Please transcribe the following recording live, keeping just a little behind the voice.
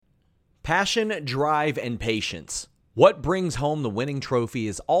Passion, drive, and patience. What brings home the winning trophy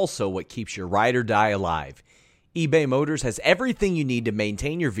is also what keeps your ride or die alive. eBay Motors has everything you need to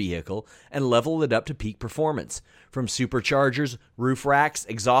maintain your vehicle and level it up to peak performance. From superchargers, roof racks,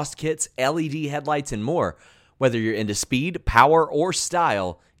 exhaust kits, LED headlights, and more. Whether you're into speed, power, or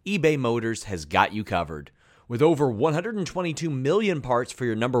style, eBay Motors has got you covered. With over 122 million parts for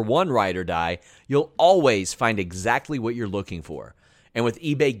your number one ride or die, you'll always find exactly what you're looking for. And with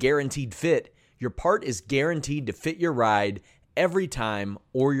eBay Guaranteed Fit, your part is guaranteed to fit your ride every time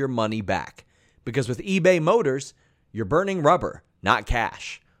or your money back. Because with eBay Motors, you're burning rubber, not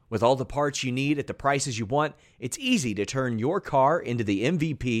cash. With all the parts you need at the prices you want, it's easy to turn your car into the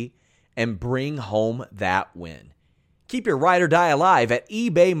MVP and bring home that win. Keep your ride or die alive at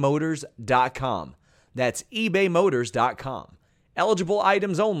ebaymotors.com. That's ebaymotors.com. Eligible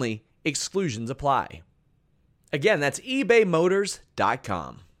items only. Exclusions apply. Again, that's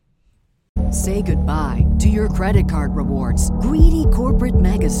ebaymotors.com. Say goodbye to your credit card rewards. Greedy corporate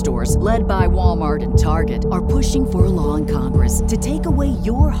mega stores, led by Walmart and Target, are pushing for a law in Congress to take away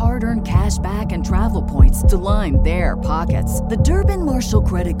your hard-earned cash back and travel points to line their pockets. The Durbin-Marshall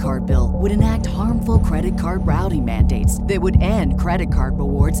credit card bill would enact harmful credit card routing mandates that would end credit card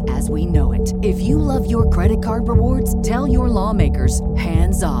rewards as we know it. If you love your credit card rewards, tell your lawmakers,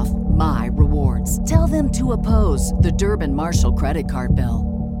 hands off my rewards. Tell them to oppose the Durbin-Marshall credit card bill.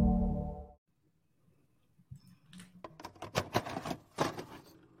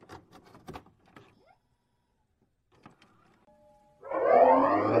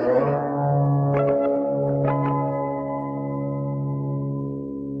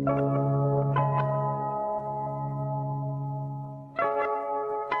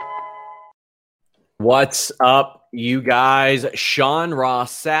 What's up, you guys? Sean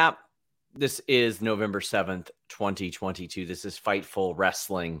Ross Sapp. This is November 7th, 2022. This is Fightful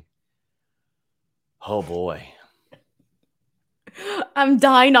Wrestling. Oh, boy. I'm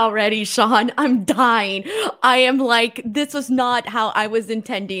dying already, Sean. I'm dying. I am like, this was not how I was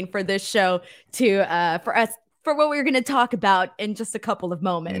intending for this show to, for what we were going to talk about in just a couple of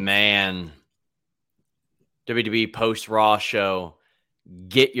moments. Man. WWE post-Raw show.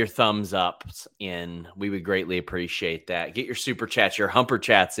 Get your thumbs ups in. We would greatly appreciate that. Get your super chats, your humper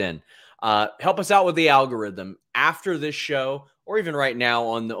chats in. Help us out with the algorithm. After this show, or even right now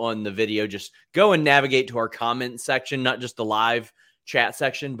on the video, just go and navigate to our comment section, not just the live chat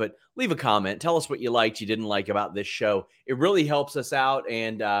section, but leave a comment. Tell us what you liked, you didn't like about this show. It really helps us out,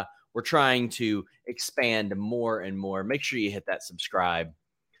 and we're trying to expand more and more. Make sure you hit that subscribe.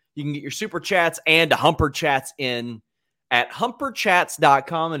 You can get your super chats and humper chats in at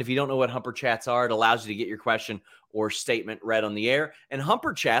humperchats.com. And if you don't know what humper chats are, it allows you to get your question or statement read on the air. And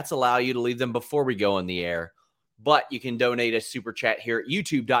humper chats allow you to leave them before we go on the air. But you can donate a super chat here at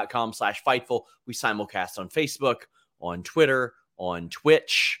youtube.com/Fightful. We simulcast on Facebook, on Twitter, on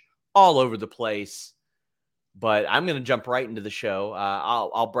Twitch, all over the place. But I'm going to jump right into the show.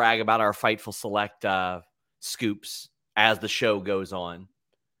 I'll brag about our Fightful Select scoops as the show goes on.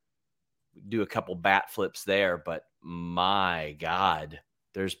 Do a couple bat flips there, but my God,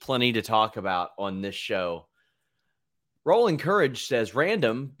 there's plenty to talk about on this show. Rolling Courage says,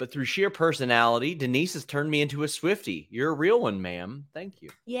 random, but through sheer personality, Denise has turned me into a Swiftie. You're a real one, ma'am. Thank you.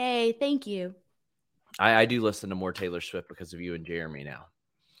 Yay, thank you. I do listen to more Taylor Swift because of you and Jeremy now.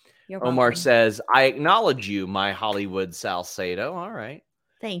 You're Omar welcome. says, I acknowledge you, my Hollywood Salcedo. All right.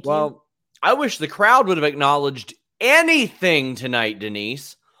 Thank you. Well, I wish the crowd would have acknowledged anything tonight,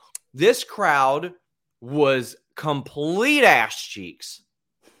 Denise. This crowd was complete ass cheeks.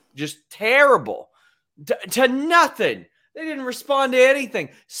 Just terrible. To nothing. They didn't respond to anything.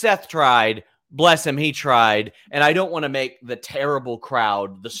 Seth tried. Bless him, he tried. And I don't want to make the terrible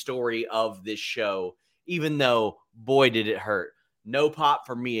crowd the story of this show, even though, boy, did it hurt. No pop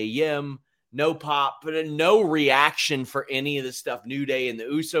for Mia Yim. No pop, but no reaction for any of the stuff New Day and the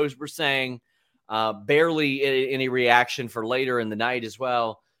Usos were saying. Barely any reaction for later in the night as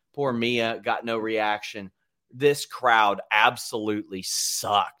well. Poor Mia got no reaction. This crowd absolutely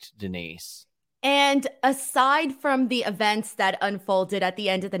sucked, Denise. And aside from the events that unfolded at the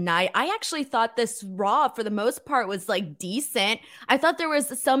end of the night, I actually thought this Raw, for the most part, was like decent. I thought there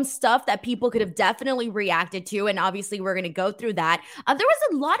was some stuff that people could have definitely reacted to. And obviously, we're going to go through that. There was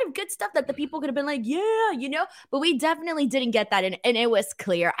a lot of good stuff that the people could have been like, yeah, you know, but we definitely didn't get that. And it was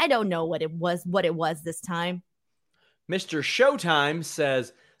clear. I don't know what it was this time. Mr. Showtime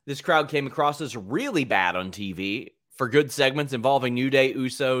says this crowd came across as really bad on TV. For good segments involving New Day,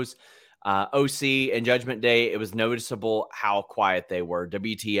 Usos, OC, and Judgment Day, it was noticeable how quiet they were.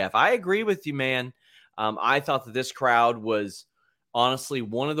 WTF. I agree with you, man. I thought that this crowd was honestly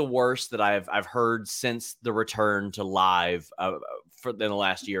one of the worst that I've heard since the return to live in the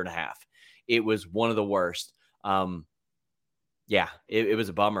last year and a half. It was one of the worst. Yeah, it was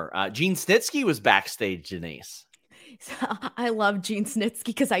a bummer. Gene Snitsky was backstage, Denise. I love Gene Snitsky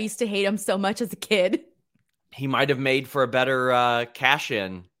because I used to hate him so much as a kid. He might have made for a better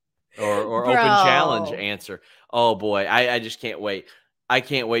cash-in or open challenge answer. Oh, boy. I just can't wait. I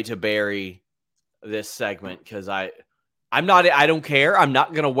can't wait to bury this segment because I don't care. I'm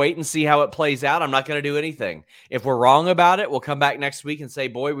not going to wait and see how it plays out. I'm not going to do anything. If we're wrong about it, we'll come back next week and say,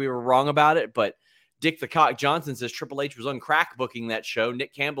 boy, we were wrong about it. But Dick the Cock Johnson says Triple H was on crack booking that show.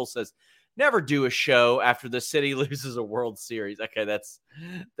 Nick Campbell says, never do a show after the city loses a World Series. Okay, that's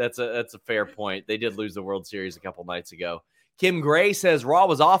a fair point. They did lose the World Series a couple nights ago. Kim Gray says Raw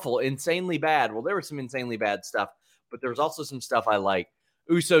was awful, insanely bad. Well, there was some insanely bad stuff, but there was also some stuff I like.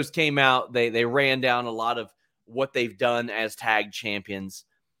 Usos came out. They ran down a lot of what they've done as tag champions,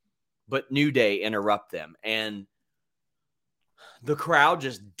 but New Day interrupt them. And the crowd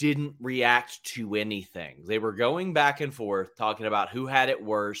just didn't react to anything. They were going back and forth, talking about who had it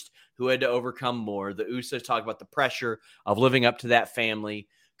worst, who had to overcome more. The Usos talk about the pressure of living up to that family.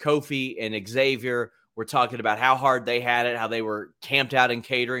 Kofi and Xavier were talking about how hard they had it, how they were camped out in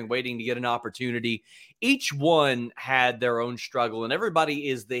catering, waiting to get an opportunity. Each one had their own struggle, and everybody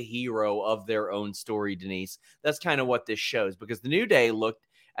is the hero of their own story, Denise. That's kind of what this shows, because the New Day looked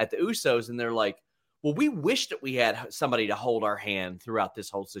at the Usos and they're like, well, we wish that we had somebody to hold our hand throughout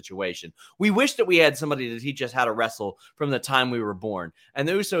this whole situation. We wish that we had somebody to teach us how to wrestle from the time we were born. And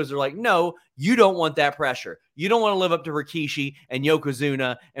the Usos are like, no, you don't want that pressure. You don't want to live up to Rikishi and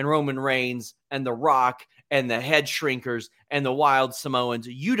Yokozuna and Roman Reigns and The Rock and the Head Shrinkers and the Wild Samoans.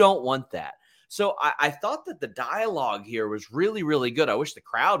 You don't want that. So I thought that the dialogue here was really, really good. I wish the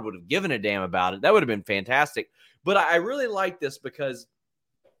crowd would have given a damn about it. That would have been fantastic. But I really like this because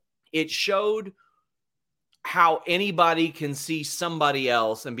it showed how anybody can see somebody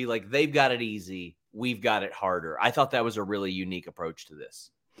else and be like, they've got it easy, we've got it harder. I thought that was a really unique approach to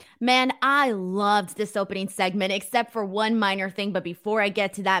this. Man, I loved this opening segment, except for one minor thing. But before I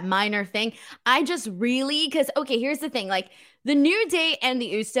get to that minor thing, I just really, because, okay, here's the thing. Like, the New Day and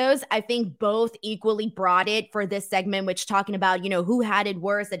the Usos, I think both equally brought it for this segment, which talking about, who had it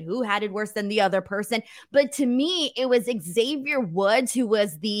worse and who had it worse than the other person. But to me, it was Xavier Woods who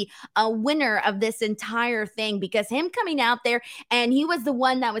was the winner of this entire thing, because him coming out there and he was the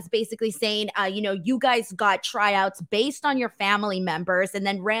one that was basically saying, you guys got tryouts based on your family members, and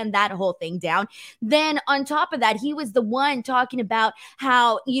then ran that whole thing down. Then on top of that, he was the one talking about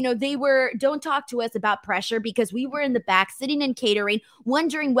how, they don't talk to us about pressure because we were in the back sitting and catering,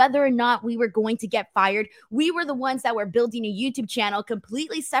 wondering whether or not we were going to get fired. We were the ones that were building a YouTube channel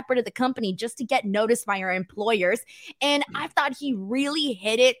completely separate of the company just to get noticed by our employers. And I thought he really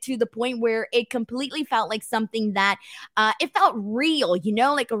hit it to the point where it completely felt like something that it felt real,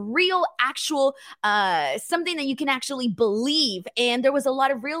 like a real actual something that you can actually believe. And there was a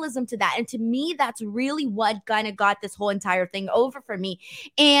lot of realism to that. And to me, that's really what kind of got this whole entire thing over for me.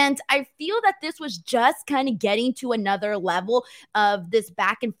 And I feel that this was just kind of getting to another level of this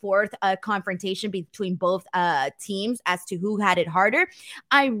back and forth confrontation between both teams as to who had it harder.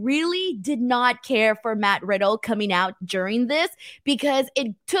 I really did not care for Matt Riddle coming out during this, because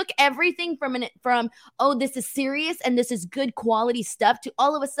it took everything from oh, this is serious and this is good quality stuff, to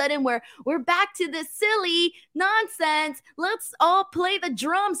all of a sudden we're back to this silly nonsense, let's all play the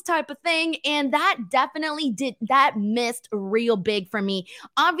drums type of thing. And that definitely missed real big for me.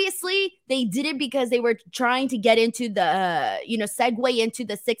 Obviously, they did it because they were trying to get into the segue into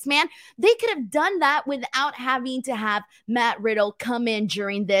the 6-man. They could have done that without having to have Matt Riddle come in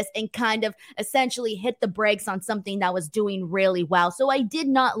during this and kind of essentially hit the brakes on something that was doing really well. So I did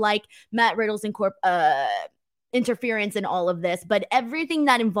not like Matt Riddle's interference in all of this, but everything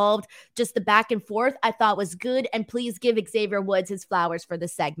that involved just the back and forth, I thought was good. And please give Xavier Woods his flowers for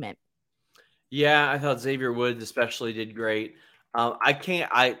this segment. Yeah, I thought Xavier Woods especially did great.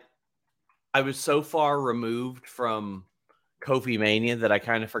 I was so far removed from Kofi Mania that I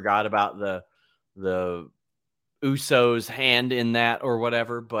kind of forgot about the Usos hand in that or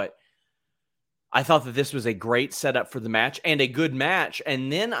whatever, but I thought that this was a great setup for the match and a good match. And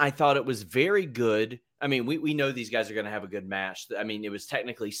then I thought it was very good. I mean, we know these guys are going to have a good match. I mean, it was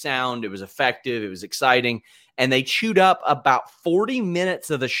technically sound, it was effective, it was exciting, and they chewed up about 40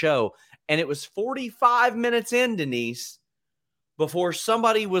 minutes of the show, and it was 45 minutes in, Denise, before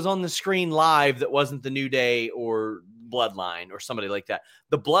somebody was on the screen live that wasn't the New Day or Bloodline or somebody like that.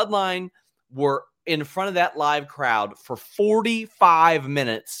 The Bloodline were in front of that live crowd for 45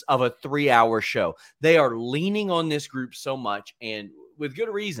 minutes of a 3-hour show. They are leaning on this group so much, and with good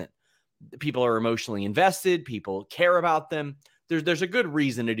reason. People are emotionally invested. People care about them. There's a good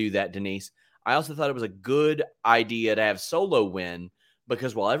reason to do that, Denise. I also thought it was a good idea to have Solo win,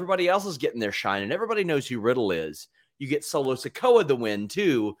 because while everybody else is getting their shine and everybody knows who Riddle is, you get Solo Sikoa the win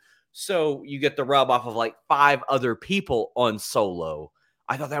too. So you get the rub off of like 5 other people on Solo.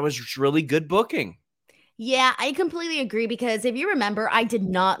 I thought that was really good booking. Yeah, I completely agree, because if you remember, I did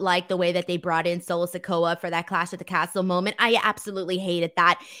not like the way that they brought in Solo Sikoa for that Clash at the Castle moment. I absolutely hated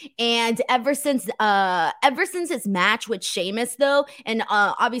that. And ever since his match with Sheamus though, and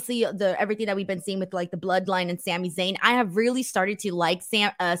obviously everything that we've been seeing with like the Bloodline and Sami Zayn, I have really started to like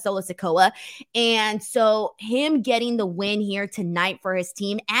Solo Sikoa. And so him getting the win here tonight for his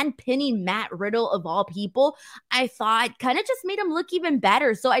team and pinning Matt Riddle of all people, I thought kind of just made him look even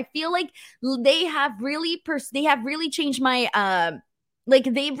better. So I feel like they have really changed my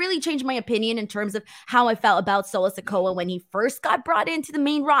they've really changed my opinion in terms of how I felt about Solo Sikoa when he first got brought into the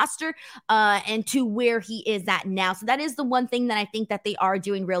main roster and to where he is at now. So that is the one thing that I think that they are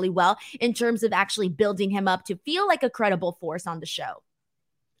doing really well in terms of actually building him up to feel like a credible force on the show.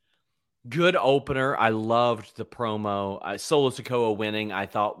 Good opener. I loved the promo. Solo Sikoa winning, I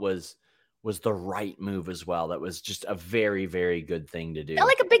thought was the right move as well. That was just a very, very good thing to do. Felt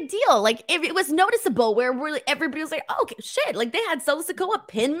like a big deal. Like it was noticeable where really everybody was like, oh, okay, shit. Like they had Solo Sikoa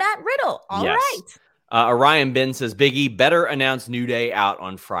pin Matt Riddle. All right. Orion Ben says, Big E better announce New Day out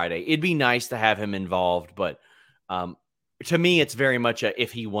on Friday. It'd be nice to have him involved, but to me, it's very much a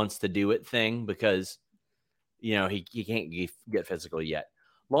if he wants to do it thing, because, you know, he can't get physical yet.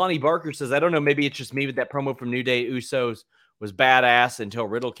 Lonnie Barker says, I don't know, maybe it's just me, but that promo from New Day Usos was badass until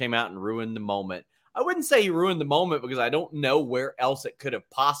Riddle came out and ruined the moment. I wouldn't say he ruined the moment, because I don't know where else it could have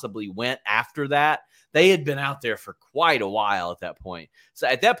possibly went after that. They had been out there for quite a while at that point. So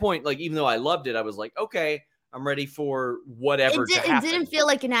at that point, like, even though I loved it, I was like, okay, I'm ready for whatever to happen. It didn't feel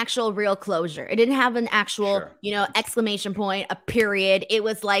like an actual real closure. It didn't have an actual, exclamation point, a period. It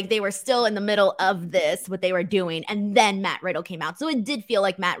was like they were still in the middle of this, what they were doing. And then Matt Riddle came out. So it did feel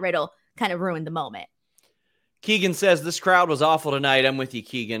like Matt Riddle kind of ruined the moment. Keegan says, this crowd was awful tonight. I'm with you,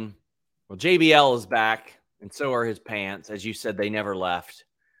 Keegan. Well, JBL is back, and so are his pants. As you said, they never left.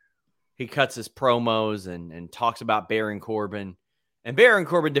 He cuts his promos and talks about Baron Corbin. And Baron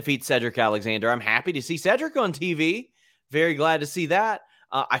Corbin defeats Cedric Alexander. I'm happy to see Cedric on TV. Very glad to see that.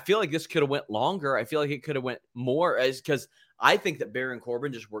 I feel like this could have went longer. I feel like it could have went more, because I think that Baron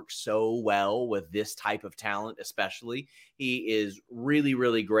Corbin just works so well with this type of talent, especially. He is really,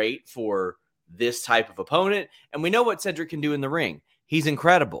 really great for this type of opponent. And we know what Cedric can do in the ring. He's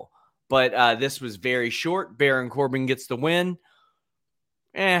incredible. But this was very short. Baron Corbin gets the win.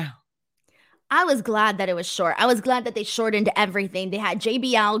 I was glad that it was short. I was glad that they shortened everything. They had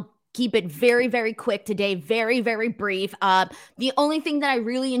JBL keep it very, very quick today. Very, very brief. The only thing that I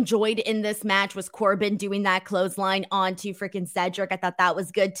really enjoyed in this match was Corbin doing that clothesline onto freaking Cedric. I thought that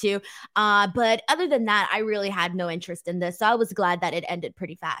was good too. But other than that, I really had no interest in this. So I was glad that it ended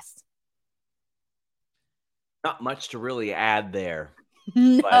pretty fast. Not much to really add there.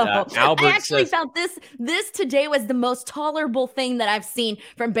 No, but, I actually felt this today was the most tolerable thing that I've seen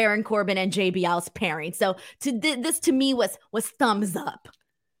from Baron Corbin and JBL's pairing. So this to me was thumbs up.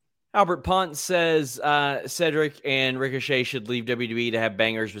 Albert Pont says Cedric and Ricochet should leave WWE to have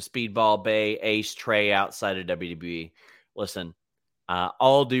bangers with Speedball, Bay, Ace, Trey outside of WWE. Listen,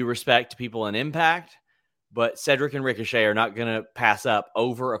 all due respect to people in Impact, but Cedric and Ricochet are not going to pass up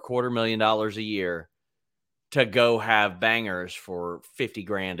over $250,000 a year to go have bangers for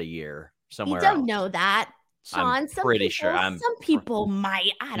 $50,000 a year somewhere. You don't know that, Sean. I'm pretty sure. Some people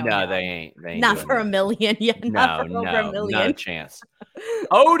might. I don't know. No, they ain't. Not for $1 million. Yeah, not for over $1 million. Not a chance.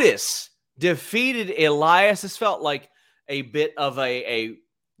 Otis defeated Elias. This felt like a bit of a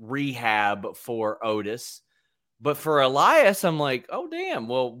rehab for Otis. But for Elias, I'm like, oh, damn.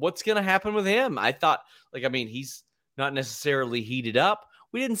 Well, what's going to happen with him? I thought, he's not necessarily heated up.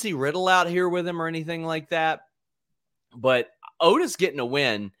 We didn't see Riddle out here with him or anything like that. But Otis getting a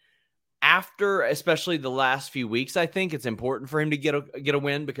win after, especially the last few weeks, I think it's important for him to get a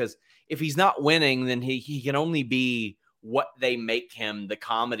win, because if he's not winning, then he can only be what they make him, the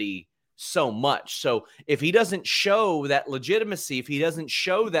comedy, so much. So if he doesn't show that legitimacy, if he doesn't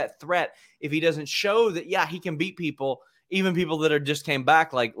show that threat, if he doesn't show that, yeah, he can beat people, even people that are just came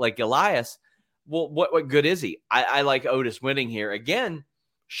back like Elias, well, what good is he? I like Otis winning here. Again,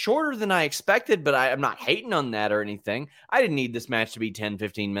 shorter than I expected, but I'm not hating on that or anything. I didn't need this match to be 10,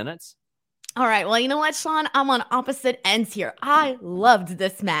 15 minutes. All right. Well, you know what, Sean? I'm on opposite ends here. I loved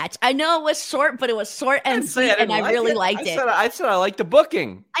this match. I know it was short, but it was short I and didn't say I sweet, and didn't I like really it. liked it. I said I liked the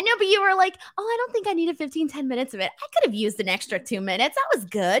booking. I know, but you were like, oh, I don't think I needed 10 minutes of it. I could have used an extra 2 minutes. That was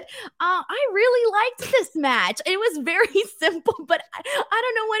good. I really liked this match. It was very simple, but I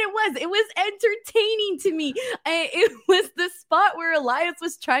don't know what it was. It was entertaining to me. It was the spot where Elias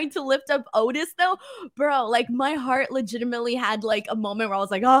was trying to lift up Otis, though. Bro, like my heart legitimately had like a moment where I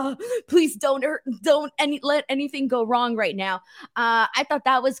was like, oh, please don't let anything go wrong right now. I thought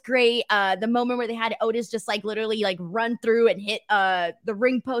that was great. The moment where they had Otis just like literally like run through and hit the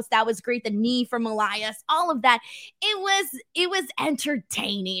ring post, that was great. The knee from Elias, all of that. It was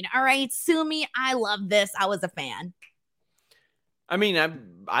entertaining. All right, sue me. I love this. I was a fan. I mean,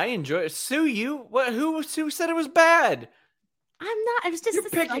 I enjoy it. Sue you? What? Who said it was bad? I'm not. I was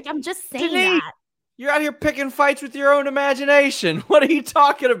just like I'm just saying Denise, that. you're out here picking fights with your own imagination. What are you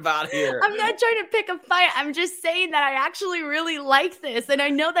talking about here? I'm not trying to pick a fight. I'm just saying that I actually really like this. And I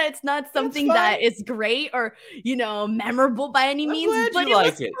know that it's not something that is great or, memorable by any means, but it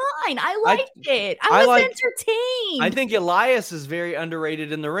was fine. I liked it. I was entertained. I think Elias is very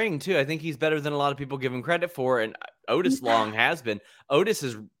underrated in the ring, too. I think he's better than a lot of people give him credit for. And Otis long has been. Otis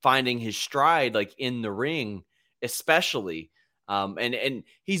is finding his stride, like, in the ring, especially. And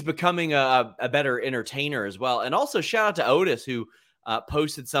he's becoming a better entertainer as well. And also shout out to Otis, who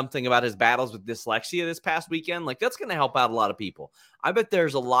posted something about his battles with dyslexia this past weekend. Like, that's going to help out a lot of people. I bet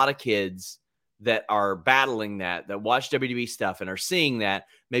there's a lot of kids that are battling that watch WWE stuff and are seeing that,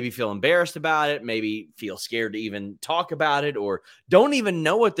 maybe feel embarrassed about it, maybe feel scared to even talk about it, or don't even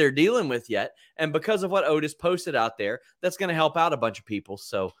know what they're dealing with yet. And because of what Otis posted out there, that's going to help out a bunch of people.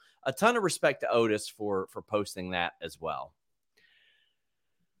 So a ton of respect to Otis for posting that as well.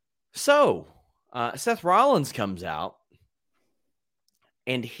 So, Seth Rollins comes out,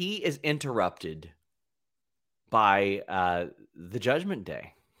 and he is interrupted by the Judgment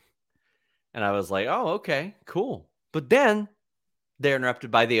Day. And I was like, oh, okay, cool. But then they're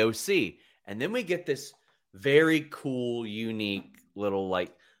interrupted by the OC. And then we get this very cool, unique little,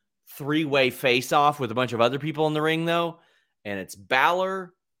 like, three-way face-off with a bunch of other people in the ring, though. And it's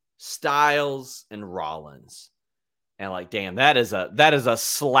Balor, Styles, and Rollins. And like, damn, that is a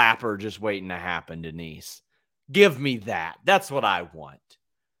slapper just waiting to happen, Denise. Give me that. That's what I want.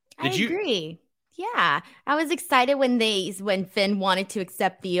 I agree. Yeah. I was excited when Finn wanted to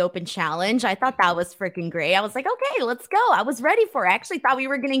accept the open challenge. I thought that was freaking great. I was like, okay, let's go. I was ready for it. I actually thought we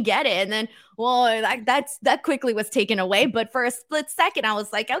were going to get it. And then, well, that quickly was taken away. But for a split second, I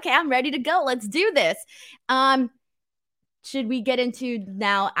was like, okay, I'm ready to go. Let's do this. Should we get into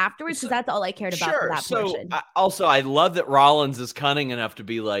now afterwards? Because that's all I cared about for that portion. I love that Rollins is cunning enough to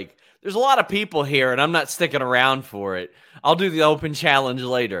be like, there's a lot of people here, and I'm not sticking around for it. I'll do the open challenge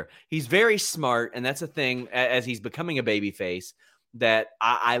later. He's very smart, and that's a thing as he's becoming a babyface that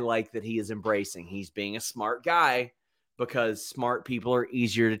I like that he is embracing. He's being a smart guy because smart people are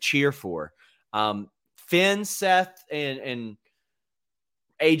easier to cheer for. Finn, Seth, and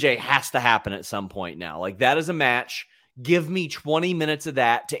AJ has to happen at some point now. Like, that is a match. Give me 20 minutes of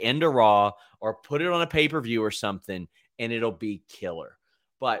that to end a Raw or put it on a pay-per-view or something, and it'll be killer.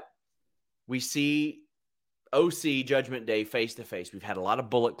 But we see OC Judgment Day face-to-face. We've had a lot of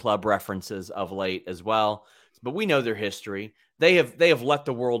Bullet Club references of late as well, but we know their history. They have let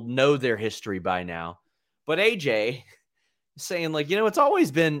the world know their history by now. But AJ is saying, like, it's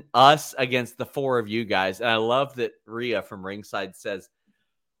always been us against the four of you guys. And I love that Rhea from ringside says,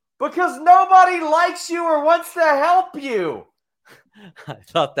 because nobody likes you or wants to help you. I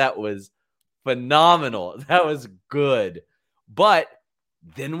thought that was phenomenal. That was good. But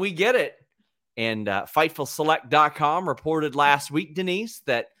then we get it. And FightfulSelect.com reported last week, Denise,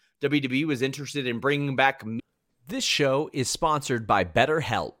 that WWE was interested in bringing back. This show is sponsored by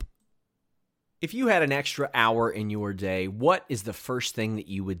BetterHelp. If you had an extra hour in your day, what is the first thing that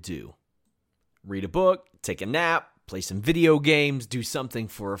you would do? Read a book, take a nap, play some video games, do something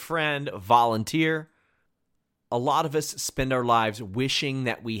for a friend, volunteer. A lot of us spend our lives wishing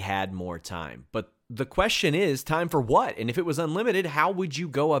that we had more time. But the question is, time for what? And if it was unlimited, how would you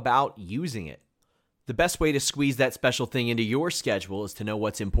go about using it? The best way to squeeze that special thing into your schedule is to know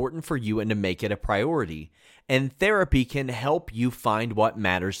what's important for you and to make it a priority. And therapy can help you find what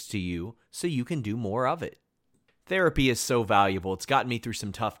matters to you so you can do more of it. Therapy is so valuable. It's gotten me through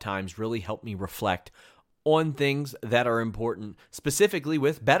some tough times, really helped me reflect on things that are important, specifically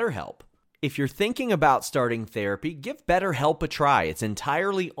with BetterHelp. If you're thinking about starting therapy, give BetterHelp a try. It's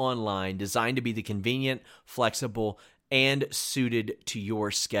entirely online, designed to be the convenient, flexible, and suited to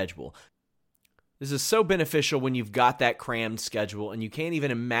your schedule. This is so beneficial when you've got that crammed schedule and you can't even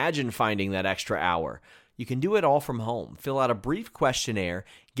imagine finding that extra hour. You can do it all from home. Fill out a brief questionnaire,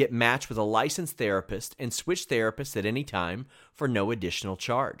 get matched with a licensed therapist, and switch therapists at any time for no additional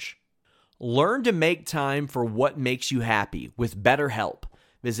charge. Learn to make time for what makes you happy with BetterHelp.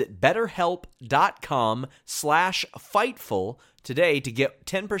 Visit betterhelp.com/Fightful today to get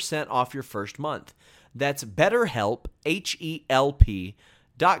 10% off your first month. That's BetterHelp,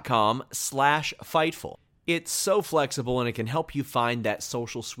 HELP.com/Fightful. It's so flexible and it can help you find that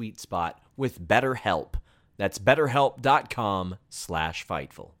social sweet spot with BetterHelp. That's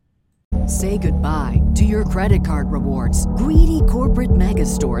betterhelp.com/Fightful. Say goodbye to your credit card rewards. Greedy corporate mega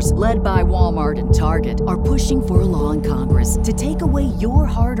stores, led by Walmart and Target, are pushing for a law in Congress to take away your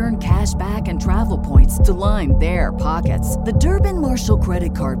hard-earned cash back and travel points to line their pockets. The Durbin-Marshall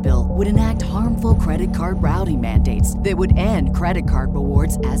credit card bill would enact harmful credit card routing mandates that would end credit card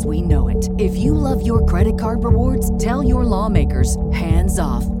rewards as we know it. If you love your credit card rewards, tell your lawmakers, hands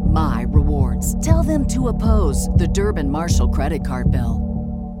off my rewards. Tell them to oppose the Durbin-Marshall credit card bill.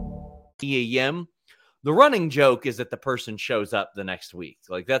 The running joke is that the person shows up the next week.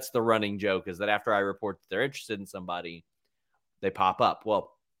 Like, that's the running joke, is that after I report that they're interested in somebody, they pop up.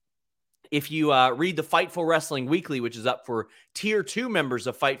 Well, if you read the Fightful Wrestling Weekly, which is up for Tier 2 members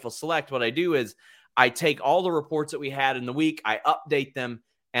of Fightful Select, what I do is I take all the reports that we had in the week, I update them,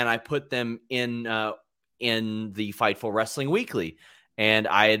 and I put them in the Fightful Wrestling Weekly. And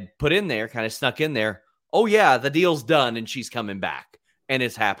I had put in there, kind of snuck in there, oh yeah, the deal's done and she's coming back. And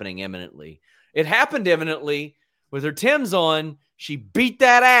it's happening imminently. It happened imminently with her Timbs on. She beat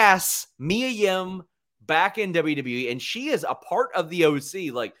that ass, Mia Yim, back in WWE. And she is a part of the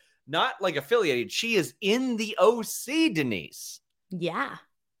OC, like not like affiliated. She is in the OC, Denise. Yeah,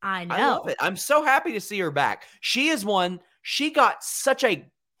 I know. I love it. I'm so happy to see her back. She is one. She got such a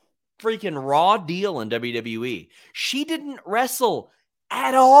freaking raw deal in WWE. She didn't wrestle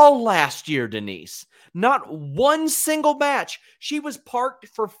at all last year, Denise. Not one single match. She was parked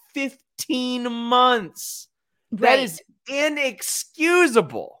for 15 months. Right. That is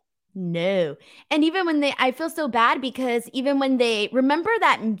inexcusable. No. And even when I feel so bad because even when remember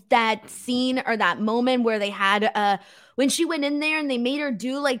that scene or that moment where they had, when she went in there and they made her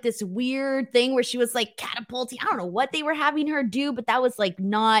do like this weird thing where she was like catapulting. I don't know what they were having her do, but that was like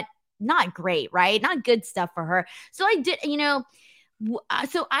not great, right? Not good stuff for her. So I did,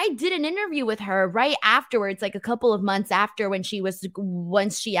 so I did an interview with her right afterwards, like a couple of months after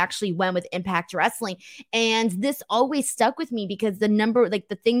once she actually went with Impact Wrestling. And this always stuck with me because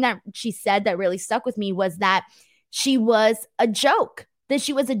the thing that she said that really stuck with me was that she was a joke. That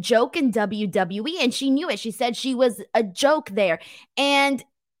she was a joke in WWE and she knew it. She said she was a joke there. And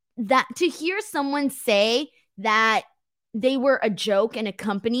that to hear someone say that they were a joke in a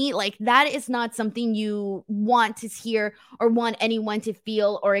company, like that is not something you want to hear or want anyone to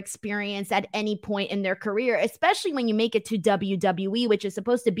feel or experience at any point in their career, especially when you make it to WWE, which is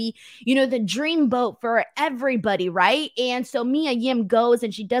supposed to be, the dream boat for everybody, right? And so Mia Yim goes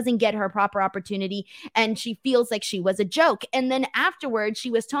and she doesn't get her proper opportunity and she feels like she was a joke. And then afterwards,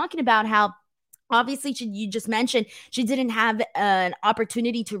 she was talking about how obviously, you just mentioned she didn't have an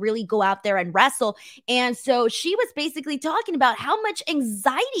opportunity to really go out there and wrestle. And so she was basically talking about how much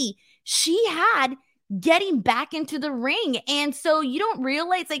anxiety she had getting back into the ring. And so you don't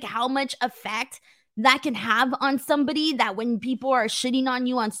realize like how much effect that can have on somebody, that when people are shitting on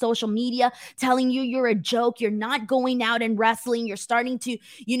you on social media, telling you you're a joke, you're not going out and wrestling, you're starting to,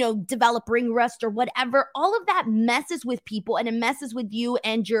 develop ring rust or whatever, all of that messes with people and it messes with you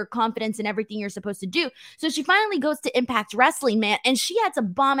and your confidence and everything you're supposed to do. So she finally goes to Impact Wrestling, man, and she had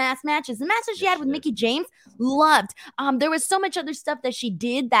some bomb-ass matches. The matches she had with Mickie James, loved. There was so much other stuff that she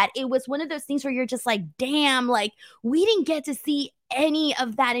did that it was one of those things where you're just like, damn, like we didn't get to see any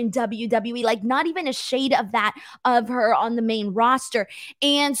of that in WWE, like not even a shade of that of her on the main roster.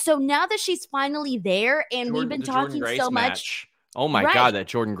 And so now that she's finally there and we've been talking so much. Oh my God, that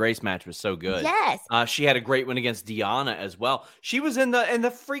Jordynne Grace match was so good. Yes. She had a great one against Deonna as well. She was in the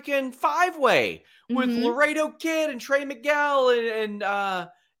freaking 5-way with Laredo Kid and Trey Miguel and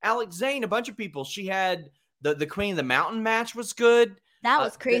Alex Zane, a bunch of people. She had the Queen of the Mountain match was good. That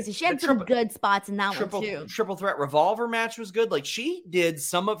was crazy. She had some good spots in that one too. Triple Threat Revolver match was good. Like she did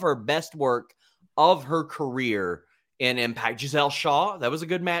some of her best work of her career in Impact. Giselle Shaw, that was a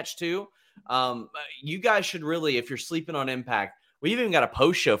good match too. You guys should really, if you're sleeping on Impact, we even got a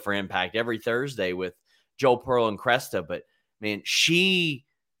post show for Impact every Thursday with Joel Pearl and Cresta. But man, she,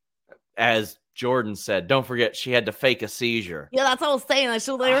 as Jordan said, don't forget she had to fake a seizure. Yeah, that's what I was saying. Like,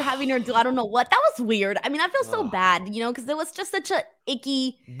 they were having her do I don't know what. That was weird. I mean, I feel so bad, because it was just such a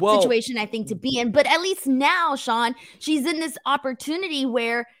icky situation, I think, to be in. But at least now, Sean, she's in this opportunity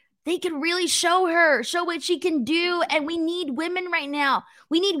where they can really show what she can do. And we need women right now.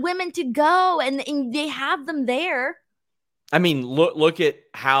 We need women to go, and they have them there. I mean, look at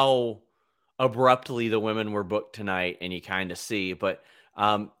how abruptly the women were booked tonight, and you kind of see. But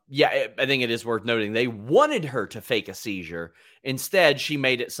yeah, I think it is worth noting they wanted her to fake a seizure. Instead, she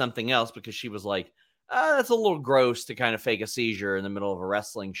made it something else because she was like, that's a little gross to kind of fake a seizure in the middle of a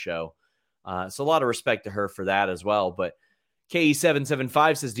wrestling show. So a lot of respect to her for that as well. But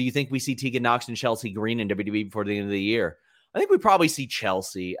KE775 says, do you think we see Tegan Nox and Chelsea Green in WWE before the end of the year? I think we probably see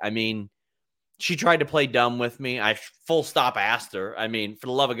Chelsea. I mean, she tried to play dumb with me. I full stop asked her. I mean, for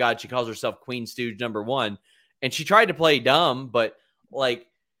the love of God, she calls herself Queen Stooge #1. And she tried to play dumb, but like,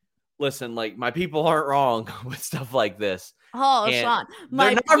 listen, like my people aren't wrong with stuff like this. Oh, and Sean,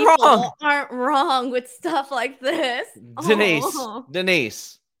 my people aren't wrong with stuff like this.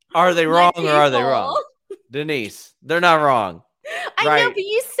 Denise, are they wrong or are they wrong? Denise, they're not wrong. I know, but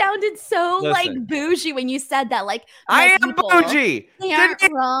you sounded so like bougie when you said that. Like, I am bougie. They aren't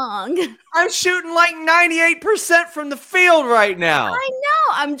wrong. I'm shooting like 98% from the field right now. I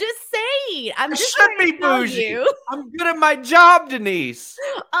know. I'm just saying. I'm just should be bougie. I'm good at my job, Denise.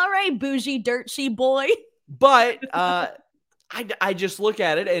 All right, bougie dirt sheet boy. But I just look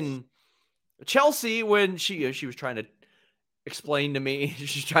at it, and Chelsea, when she was trying to explain to me,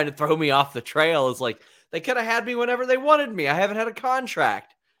 she's trying to throw me off the trail, is like, they could have had me whenever they wanted me. I haven't had a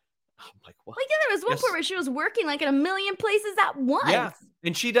contract. I'm like, what? Like, yeah, there was one point where she was working like in a million places at once. Yeah,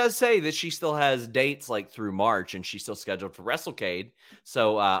 and she does say that she still has dates like through March, and she's still scheduled for WrestleCade.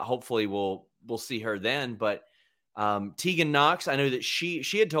 So hopefully we'll see her then. But Tegan Nox, I know that she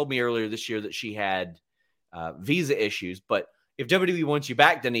had told me earlier this year that she had visa issues. But if WWE wants you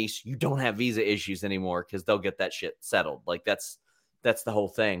back, Denise, you don't have visa issues anymore because they'll get that shit settled. Like that's the whole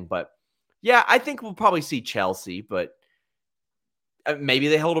thing. But yeah, I think we'll probably see Chelsea, but maybe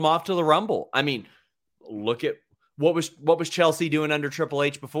they hold them off to the Rumble. I mean, look at what was Chelsea doing under Triple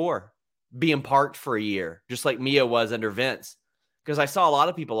H before? Being parked for a year, just like Mia was under Vince. Because I saw a lot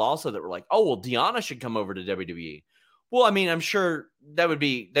of people also that were like, oh, well, Deonna should come over to WWE. Well, I mean, I'm sure that'd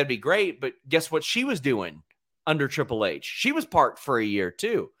be great, but guess what she was doing under Triple H? She was parked for a year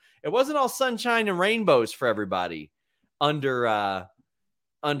too. It wasn't all sunshine and rainbows for everybody under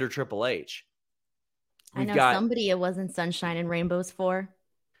Triple H. I know somebody it wasn't sunshine and rainbows for.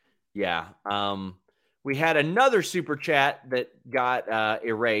 Yeah. We had another super chat that got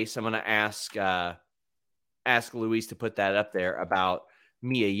erased. I'm going to ask Luis to put that up there about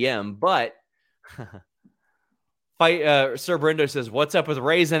Mia Yim. But Sir Brendo says, what's up with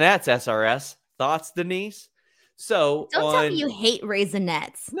Raisinets, SRS? Thoughts, Denise? So don't tell me you hate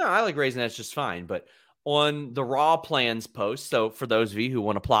Raisinets. No, I like Raisinets just fine. But on the Raw plans post, so for those of you who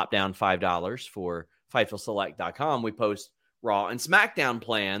want to plop down $5 for FightfulSelect.com, we post Raw and SmackDown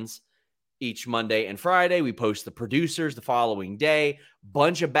plans each Monday and Friday. We post the producers the following day,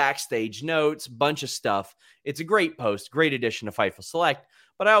 bunch of backstage notes, bunch of stuff. It's a great post, great addition to Fightful Select.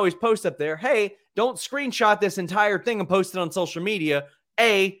 But I always post up there, hey, don't screenshot this entire thing and post it on social media.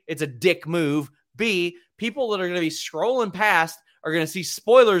 A, it's a dick move. B, people that are going to be scrolling past are going to see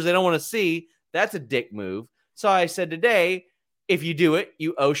spoilers they don't want to see. That's a dick move. So I said today, if you do it,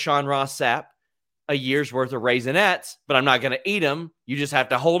 you owe Sean Ross Sapp a year's worth of Raisinets, but I'm not going to eat them. You just have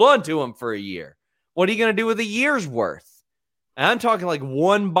to hold on to them for a year. What are you going to do with a year's worth? And I'm talking like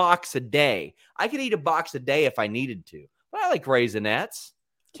one box a day. I could eat a box a day if I needed to, but I like Raisinets.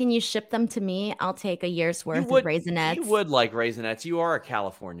 Can you ship them to me? I'll take a year's worth of Raisinets. You would like Raisinets. You are a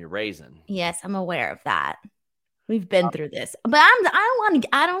California raisin. Yes, I'm aware of that. We've been through this, but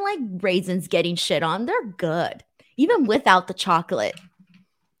I don't like raisins getting shit on. They're good, even without the chocolate.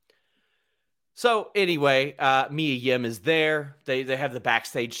 So anyway, Mia Yim is there. They have the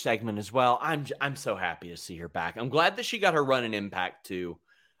backstage segment as well. I'm so happy to see her back. I'm glad that she got her run in Impact too.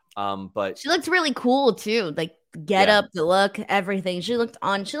 But she looked really cool too. Like get up, the look, everything. She looked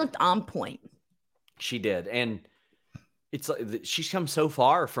on point. She did, and it's like she's come so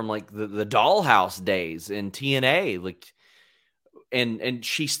far from like the Dollhouse days in TNA, like, and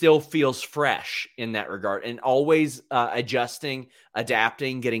she still feels fresh in that regard, and always adjusting,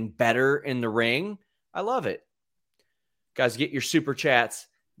 adapting, getting better in the ring. I love it, guys. Get your super chats,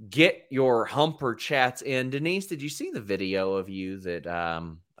 get your humper chats in. Denise, did you see the video of you that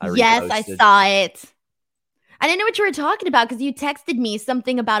Yes, I saw it. I didn't know what you were talking about because you texted me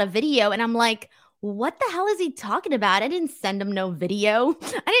something about a video, and I'm like, what the hell is he talking about? I didn't send him no video.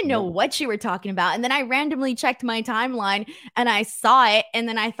 I didn't know what you were talking about. And then I randomly checked my timeline and I saw it. And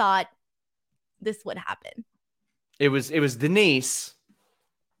then I thought this would happen. It was Denise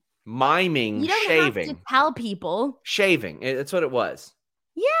miming you don't shaving. Have to tell people. Shaving. That's what it was.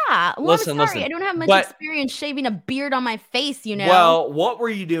 Yeah. Well, listen. I'm sorry. I don't have much experience shaving a beard on my face, you know? Well, what were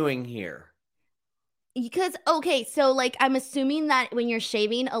you doing here? Because, okay, so like I'm assuming that when you're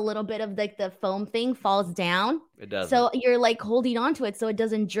shaving, a little bit of like the foam thing falls down. It does. So you're like holding on to it so it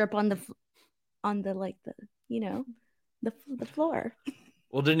doesn't drip on the floor.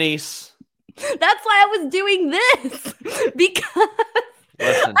 Well, Denise. That's why I was doing this because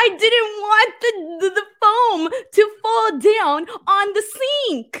I didn't want the foam to fall down on the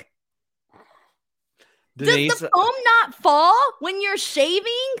sink. Denise, does the foam not fall when you're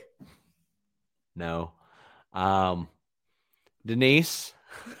shaving? No. Denise,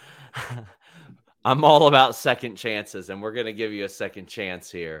 I'm all about second chances, and we're going to give you a second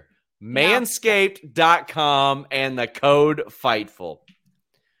chance here. Manscaped.com and the code FIGHTFUL.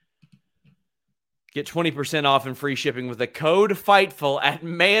 Get 20% off and free shipping with the code FIGHTFUL at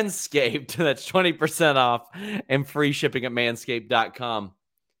Manscaped. That's 20% off and free shipping at manscaped.com.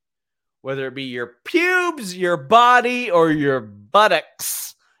 Whether it be your pubes, your body, or your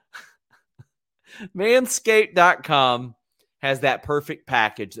buttocks. Manscaped.com has that perfect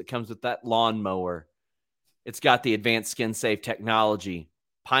package that comes with that lawnmower. It's got the advanced skin-safe technology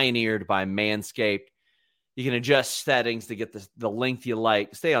pioneered by Manscaped. You can adjust settings to get the length you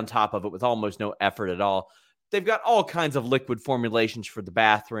like. Stay on top of it with almost no effort at all. They've got all kinds of liquid formulations for the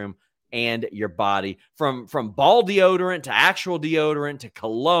bathroom and your body. From ball deodorant to actual deodorant to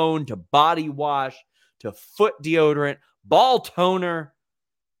cologne to body wash to foot deodorant, ball toner,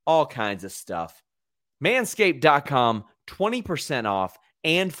 all kinds of stuff. Manscaped.com, 20% off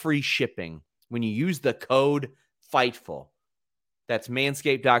and free shipping when you use the code FIGHTFUL. That's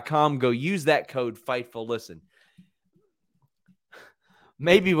manscaped.com. Go use that code FIGHTFUL. Listen,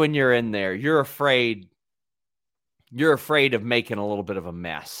 maybe when you're in there, you're afraid of making a little bit of a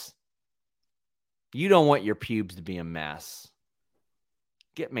mess. You don't want your pubes to be a mess.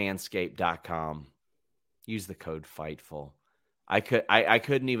 Get manscaped.com. Use the code FIGHTFUL. I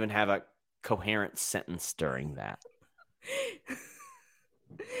couldn't even have a coherent sentence during that.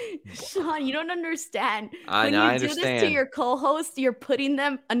 Sean, you don't understand. When you do this to your co-host, you're putting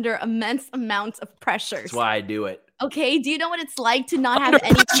them under immense amounts of pressure. That's why I do it. Okay, do you know what it's like to not have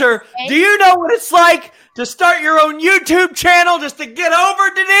any pressure? Do you know what it's like to start your own YouTube channel just to get over,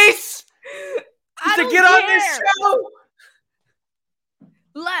 Denise? Just to get on this show?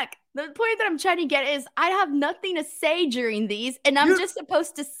 Look, the point that I'm trying to get is I have nothing to say during these, and I'm just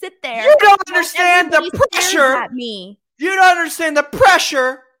supposed to sit there. You don't understand the pressure. At me. You don't understand the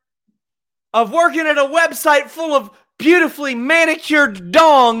pressure of working at a website full of beautifully manicured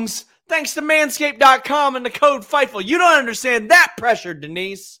dongs thanks to manscaped.com and the code FIGHTFUL. You don't understand that pressure,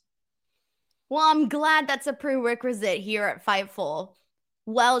 Denise. Well, I'm glad that's a prerequisite here at Fightful.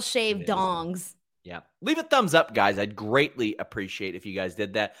 Well-shaved dongs. Yeah. Leave a thumbs up, guys. I'd greatly appreciate if you guys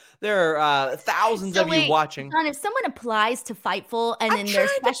did that. There are thousands of you watching. John, if someone applies to Fightful and in their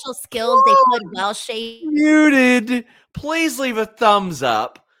special skills, they put well-shaved. Muted. Please leave a thumbs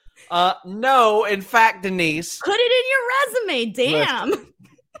up. No, in fact, Denise. Put it in your resume. Damn.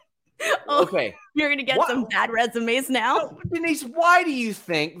 Okay. You're going to get some bad resumes now. Denise, why do you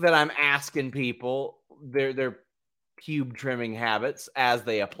think that I'm asking people their pube trimming habits as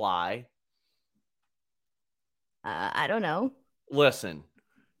they apply? I don't know. Listen,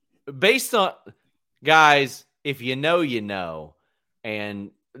 based on guys, if you know, you know,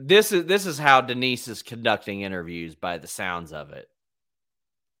 and this is how Denise is conducting interviews by the sounds of it.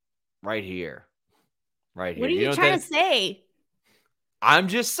 Right here. Right here. What are you trying to say? I'm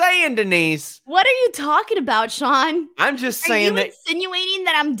just saying, Denise. What are you talking about, Sean? I'm just saying that insinuating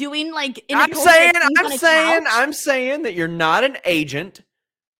that I'm doing like I'm saying that you're not an agent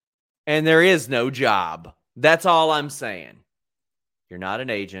and there is no job. That's all I'm saying. You're not an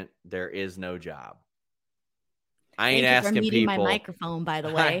agent. There is no job. I ain't asking people. My microphone, by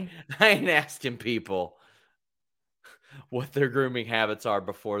the way. I ain't asking people what their grooming habits are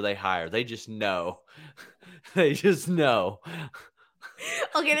before they hire. They just know. They just know.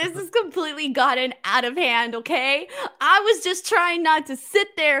 Okay, this has completely gotten out of hand, okay? I was just trying not to sit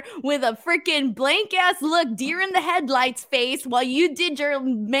there with a freaking blank-ass look, deer in the headlights face while you did your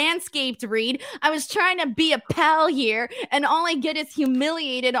Manscaped read. I was trying to be a pal here, and all I get is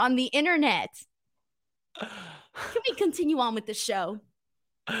humiliated on the internet. Can we continue on with the show?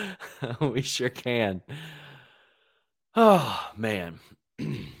 We sure can. Oh, man.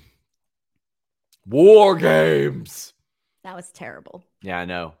 War Games. That was terrible. Yeah, I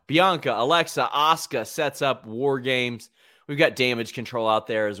know. Bianca, Alexa, Asuka sets up War Games. We've got Damage Control out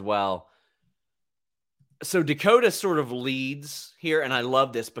there as well. So Dakota sort of leads here, and I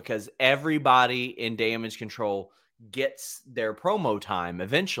love this because everybody in Damage Control gets their promo time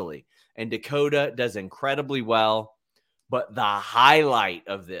eventually, and Dakota does incredibly well. But the highlight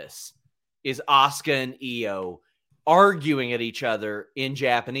of this is Asuka and Io arguing at each other in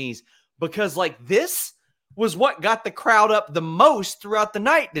Japanese, because like this was what got the crowd up the most throughout the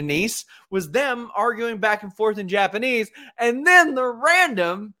night, Denise, was them arguing back and forth in Japanese, and then the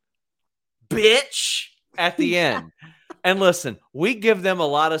random bitch at the end. And listen, we give them a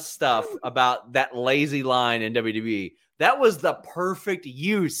lot of stuff about that lazy line in WWE. That was the perfect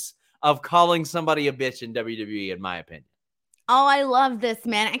use of calling somebody a bitch in WWE, in my opinion. Oh, I love this,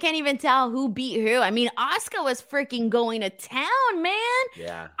 man. I can't even tell who beat who. I mean, Asuka was freaking going to town, man.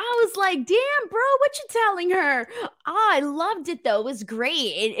 Yeah. I was like, damn, bro, what you telling her? Oh, I loved it, though. It was great.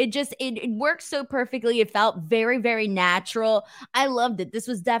 It worked so perfectly. It felt very, very natural. I loved it. This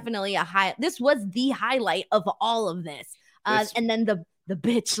was definitely this was the highlight of all of this. And then the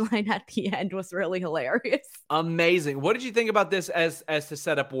bitch line at the end was really hilarious. Amazing. What did you think about this as to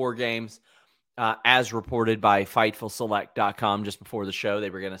set up War Games? As reported by FightfulSelect.com just before the show,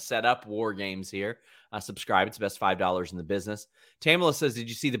 they were going to set up War Games here. Subscribe. It's the best $5 in the business. Tamala says, did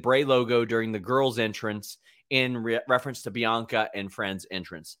you see the Bray logo during the girls' entrance in reference to Bianca and Friends'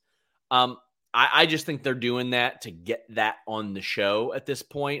 entrance? I just think they're doing that to get that on the show at this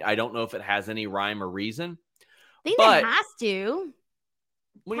point. I don't know if it has any rhyme or reason. I think it has to.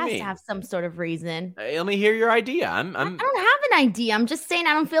 What do you mean? To have some sort of reason. Let me hear your idea. I don't have an idea. I'm just saying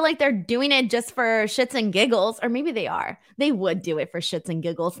I don't feel like they're doing it just for shits and giggles. Or maybe they are. They would do it for shits and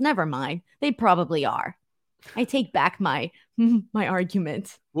giggles. Never mind. They probably are. I take back my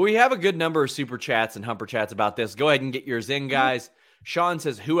argument. Well, we have a good number of super chats and humper chats about this. Go ahead and get yours in, guys. Sean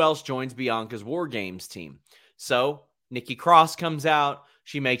says, who else joins Bianca's War Games team? So Nikki Cross comes out.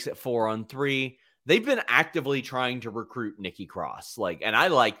 She makes it 4-on-3. They've been actively trying to recruit Nikki Cross. And I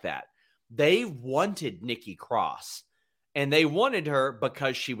like that. They wanted Nikki Cross, and they wanted her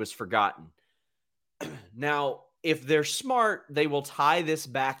because she was forgotten. Now, if they're smart, they will tie this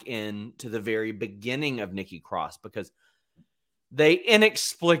back in to the very beginning of Nikki Cross, because they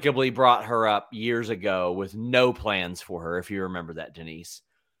inexplicably brought her up years ago with no plans for her, if you remember that, Denise.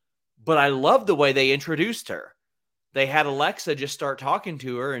 But I love the way they introduced her. They had Alexa just start talking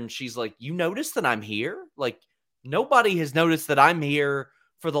to her, and she's like, you notice that I'm here? Like, nobody has noticed that I'm here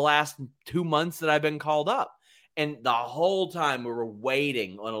for the last 2 months that I've been called up. And the whole time we were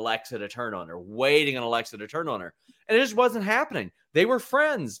waiting on Alexa to turn on her, And it just wasn't happening. They were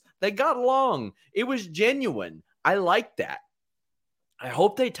friends. They got along. It was genuine. I liked that. I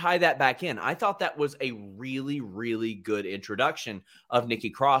hope they tie that back in. I thought that was a really, really good introduction of Nikki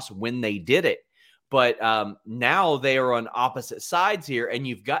Cross when they did it. But now they are on opposite sides here, and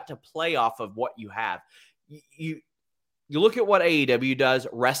you've got to play off of what you have. You look at what AEW does.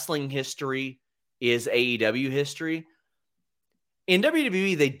 Wrestling history is AEW history. In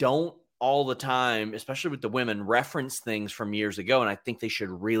WWE, they don't all the time, especially with the women, reference things from years ago, and I think they should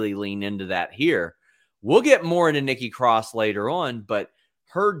really lean into that here. We'll get more into Nikki Cross later on, but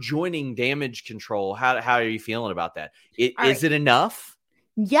her joining Damage Control, how are you feeling about that? Is it enough?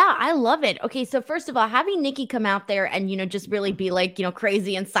 Yeah, I love it. Okay, so first of all, having Nikki come out there and, just really be like,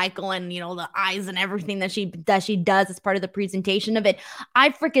 crazy and cycle and, the eyes and everything that she does as part of the presentation of it, I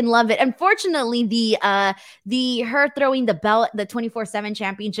freaking love it. Unfortunately, the her throwing the belt, the 24/7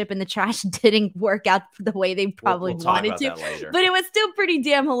 championship in the trash didn't work out the way they probably wanted to, but it was still pretty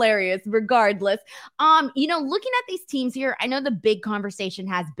damn hilarious regardless. Looking at these teams here, I know the big conversation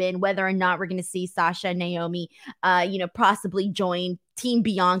has been whether or not we're going to see Sasha and Naomi, possibly join Team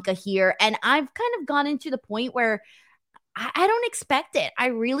Bianca here. And I've kind of gone into the point where I don't expect it. I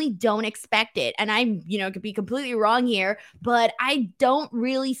really don't expect it. And I, could be completely wrong here, but I don't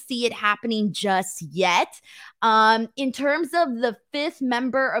really see it happening just yet. In terms of the fifth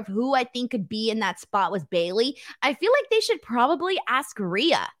member of who I think could be in that spot with Bayley, I feel like they should probably ask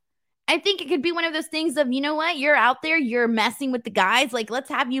Rhea. I think it could be one of those things of, you know what, you're out there, you're messing with the guys. Like, let's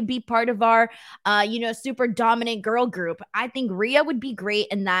have you be part of our, super dominant girl group. I think Rhea would be great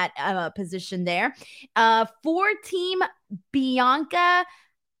in that position there. For Team Bianca,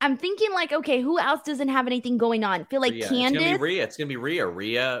 I'm thinking like, okay, who else doesn't have anything going on? I feel like Candice. It's going to be Rhea.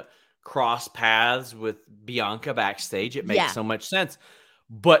 Rhea cross paths with Bianca backstage. It makes so much sense.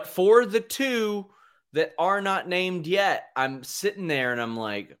 But for the two that are not named yet, I'm sitting there and I'm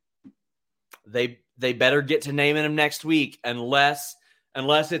like, They better get to naming him next week, unless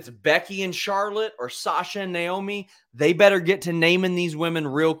unless it's Becky and Charlotte or Sasha and Naomi, they better get to naming these women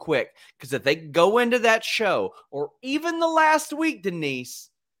real quick. Because if they go into that show, or even the last week, Denise,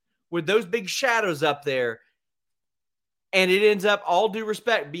 with those big shadows up there, and it ends up, all due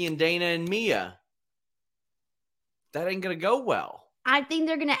respect, being Dana and Mia, that ain't going to go well. I think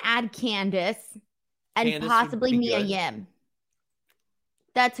they're going to add Candice and possibly Mia Yim.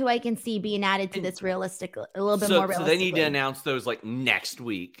 That's who I can see being added to this a little bit more realistically. So they need to announce those like next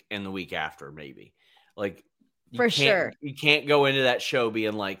week and the week after, maybe. Like for sure. You can't go into that show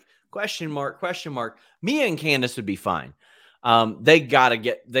being like, question mark. Mia and Candice would be fine. They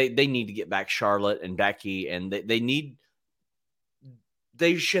need to get back Charlotte and Becky, and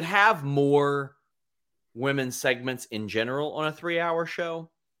they should have more women's segments in general on a 3-hour show,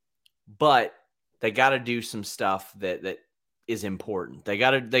 but they got to do some stuff that is important. They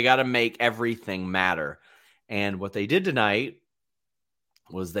got to make everything matter. And what they did tonight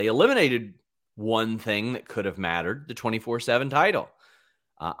was they eliminated one thing that could have mattered, the 24/7 title.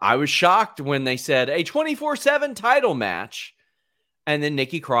 I was shocked when they said a 24/7 title match, and then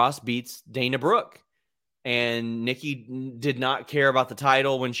Nikki Cross beats Dana Brooke. And Nikki did not care about the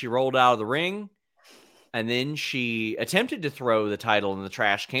title when she rolled out of the ring. And then she attempted to throw the title in the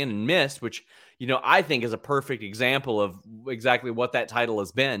trash can and missed, which, I think is a perfect example of exactly what that title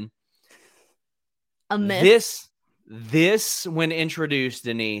has been. A miss. This, when introduced,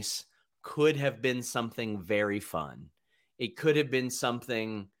 Denise, could have been something very fun. It could have been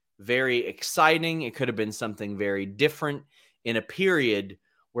something very exciting. It could have been something very different in a period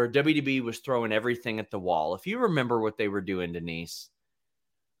where WWE was throwing everything at the wall. If you remember what they were doing, Denise,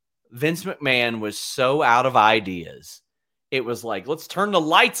 Vince McMahon was so out of ideas. It was like, let's turn the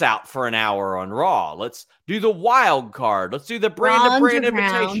lights out for an hour on Raw. Let's do the wild card. Let's do the brand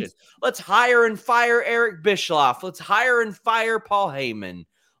invitation. Let's hire and fire Eric Bischoff. Let's hire and fire Paul Heyman.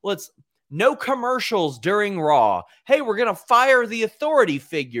 No commercials during Raw. Hey, we're going to fire the authority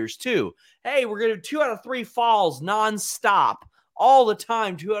figures too. Hey, we're going to do 2 out of 3 falls nonstop all the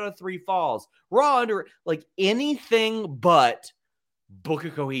time. 2 out of 3 falls. Raw under anything but book a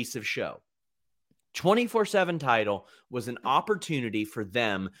cohesive show. 24/7 title was an opportunity for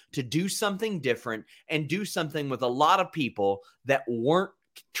them to do something different and do something with a lot of people that weren't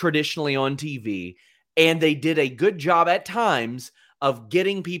traditionally on TV. And they did a good job at times of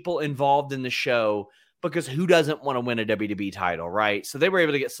getting people involved in the show, because who doesn't want to win a WWE title, right? So they were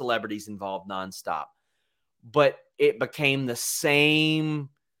able to get celebrities involved nonstop. But it became the same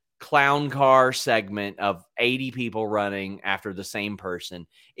clown car segment of 80 people running after the same person.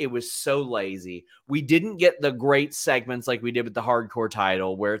 It was so lazy. We didn't get the great segments like we did with the hardcore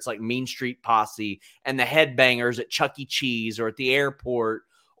title, where it's like Mean Street Posse and the headbangers at Chuck E. Cheese or at the airport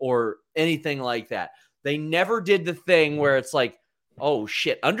or anything like that. They never did the thing where it's like, oh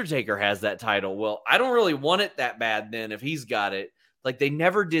shit, Undertaker has that title. Well, I don't really want it that bad then if he's got it. Like, they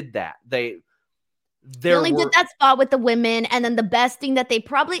never did that. They only did that spot with the women, and then the best thing that they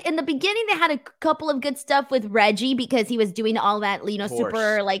probably in the beginning, they had a couple of good stuff with Reggie, because he was doing all that,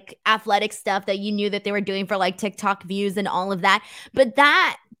 super athletic stuff that you knew that they were doing for TikTok views and all of that. But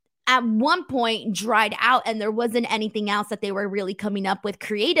that at one point dried out, and there wasn't anything else that they were really coming up with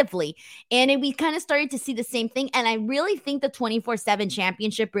creatively. And we kind of started to see the same thing. And I really think the 24/7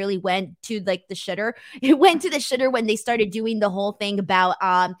 championship really went to the shitter. It went to the shitter when they started doing the whole thing about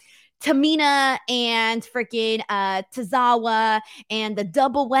Tamina and freaking Tozawa and the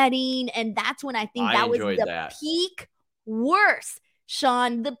double wedding. And that's when I think that was the peak worst.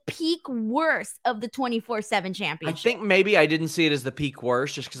 Sean, the peak worst of the 24/7 championship. I think maybe I didn't see it as the peak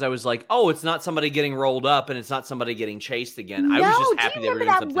worst just because I was like, oh, it's not somebody getting rolled up and it's not somebody getting chased again. I was just happy they were doing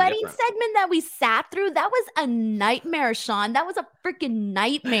something different. Wedding segment that we sat through? That was a nightmare, Sean. That was a freaking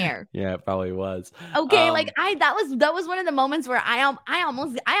nightmare. Yeah, it probably was. Okay, that was one of the moments where I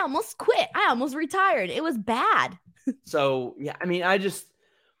almost quit. I almost retired. It was bad. So yeah, I mean,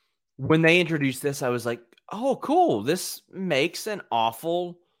 when they introduced this, I was like, oh, cool. This makes an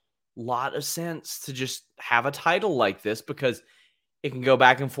awful lot of sense to just have a title like this, because it can go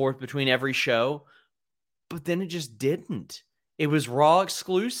back and forth between every show. But then it just didn't. It was Raw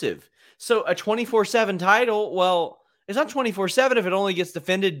exclusive. So a 24/7 title, well, it's not 24/7 if it only gets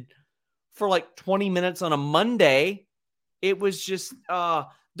defended for 20 minutes on a Monday. It was just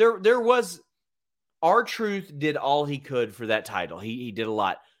there was R-Truth did all he could for that title. He did a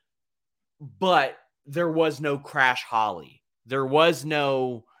lot. But there was no Crash Holly. There was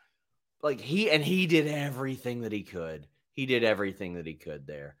no he did everything that he could. He did everything that he could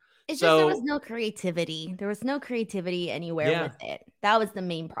there. It's just there was no creativity. There was no creativity anywhere with it. That was the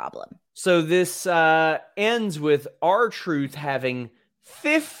main problem. So this ends with R-Truth having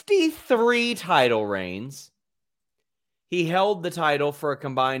 53 title reigns. He held the title for a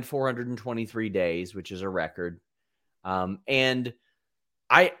combined 423 days, which is a record. And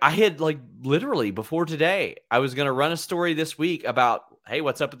I had literally before today, I was going to run a story this week about, hey,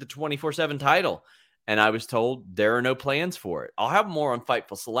 what's up with the 24/7 title? And I was told there are no plans for it. I'll have more on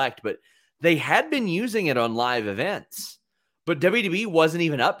Fightful Select, but they had been using it on live events. But WWE wasn't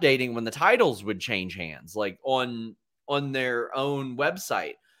even updating when the titles would change hands, like on their own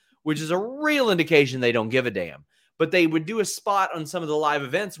website, which is a real indication they don't give a damn. But they would do a spot on some of the live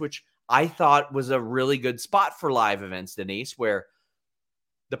events, which I thought was a really good spot for live events, Denise, where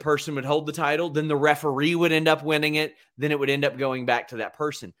the person would hold the title, then the referee would end up winning it, then it would end up going back to that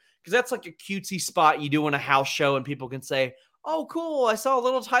person. Because that's like a cutesy spot you do on a house show, and people can say, oh, cool, I saw a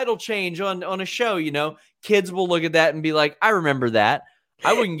little title change on a show, Kids will look at that and be like, I remember that.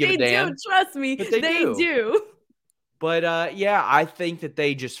 I wouldn't give a damn. They do, trust me. But they do. But, yeah, I think that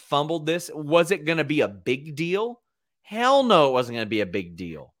they just fumbled this. Was it going to be a big deal? Hell no, it wasn't going to be a big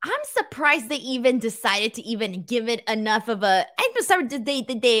deal. I'm surprised they even decided to even give it enough of a. I'm sorry, did they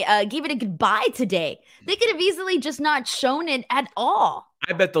give it a goodbye today? They could have easily just not shown it at all.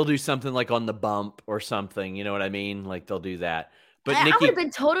 I bet they'll do something like on the bump or something. You know what I mean? Like they'll do that. But I would have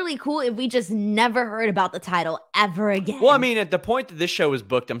been totally cool if we just never heard about the title ever again. Well, I mean, at the point that this show was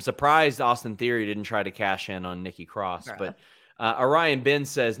booked, I'm surprised Austin Theory didn't try to cash in on Nikki Cross. Bruh. But Orion Ben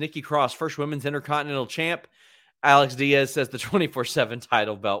says, Nikki Cross, first women's Intercontinental champ. Alex Diaz says the 24/7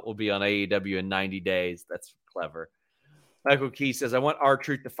 title belt will be on AEW in 90 days. That's clever. Michael Key says, I want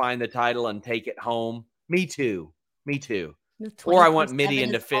R-Truth to find the title and take it home. Me too. Or I want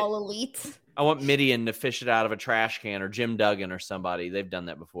Midian to fit. All elite. I want Midian to fish it out of a trash can, or Jim Duggan or somebody. They've done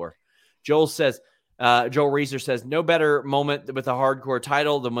that before. Joel Reeser says, no better moment with a hardcore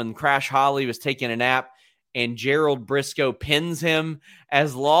title than when Crash Holly was taking a nap and Gerald Briscoe pins him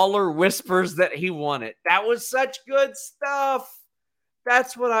as Lawler whispers that he won it. That was such good stuff.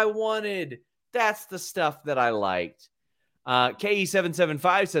 That's what I wanted. That's the stuff that I liked.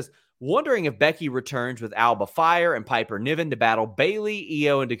 KE775 says, wondering if Becky returns with Alba Fire and Piper Niven to battle Bayley,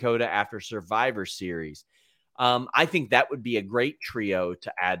 Io, and Dakota after Survivor Series. I think that would be a great trio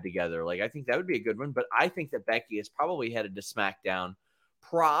to add together. I think that would be a good one, but I think that Becky is probably headed to SmackDown,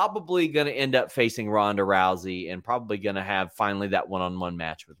 probably going to end up facing Ronda Rousey, and probably going to have finally that one-on-one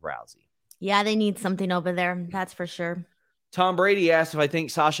match with Rousey. Yeah, they need something over there. That's for sure. Tom Brady asked if I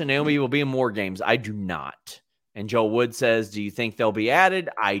think Sasha and Naomi will be in more games. I do not. And Joel Wood says, do you think they'll be added?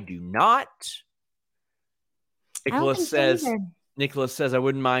 I do not. Nicholas says, I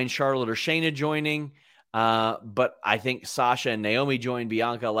wouldn't mind Charlotte or Shayna joining. But I think Sasha and Naomi join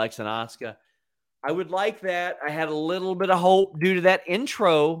Bianca, Alexa, and Asuka. I would like that. I had a little bit of hope due to that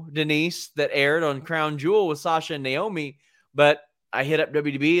intro, Denise, that aired on Crown Jewel with Sasha and Naomi. But I hit up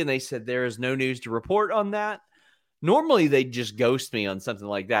WWE and they said there is no news to report on that. Normally, they'd just ghost me on something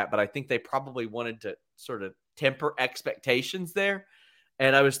like that, but I think they probably wanted to sort of temper expectations there.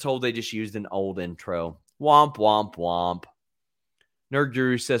 And I was told they just used an old intro. Womp, womp, womp. Nerd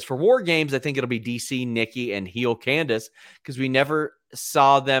Guru says, for War Games, I think it'll be DC, Nikki, and heel Candice, because we never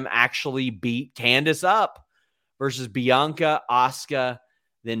saw them actually beat Candice up versus Bianca, Asuka,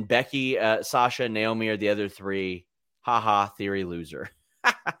 then Becky, Sasha, and Naomi are the other three. Haha, Theory loser.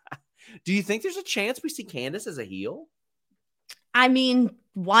 Do you think there's a chance we see Candice as a heel? I mean,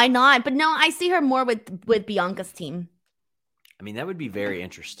 why not? But no, I see her more with Bianca's team. I mean, that would be very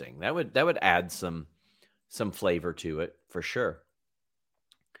interesting. That would add some flavor to it for sure.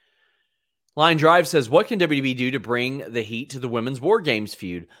 Line Drive says, what can WWE do to bring the heat to the women's War Games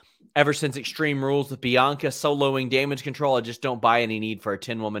feud? Ever since Extreme Rules with Bianca soloing Damage Control, I just don't buy any need for a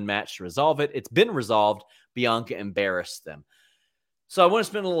 10-woman match to resolve it. It's been resolved. Bianca embarrassed them. So I want to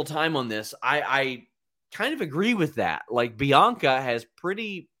spend a little time on this. I kind of agree with that. Like, Bianca has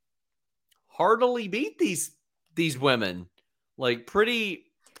pretty heartily beat these women. Like, pretty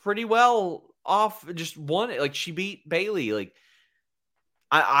well off. Just won it. Like, she beat Bayley. Like,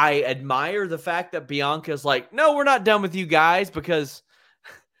 I admire the fact that Bianca's like, no, we're not done with you guys because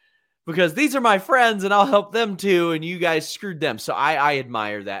these are my friends and I'll help them too, and you guys screwed them. So I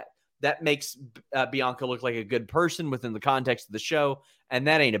admire that. That makes Bianca look like a good person within the context of the show, and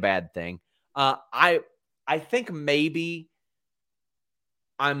that ain't a bad thing. I think maybe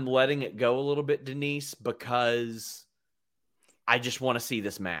I'm letting it go a little bit, Denise, because I just want to see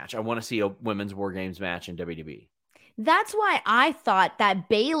this match. I want to see a women's War Games match in WWE. That's why I thought that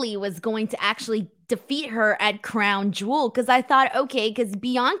Bayley was going to actually defeat her at Crown Jewel, because I thought, okay, because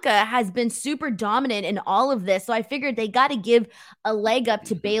Bianca has been super dominant in all of this, so I figured they got to give a leg up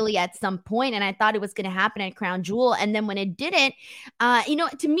to Bayley at some point, and I thought it was going to happen at Crown Jewel, and then when it didn't,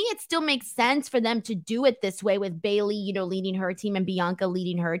 to me it still makes sense for them to do it this way with Bayley, leading her team and Bianca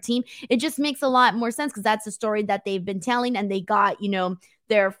leading her team. It just makes a lot more sense because that's the story that they've been telling, and they got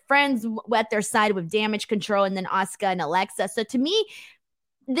their friends at their side with Damage Control and then Asuka and Alexa. So to me,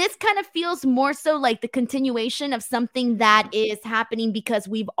 this kind of feels more so like the continuation of something that is happening because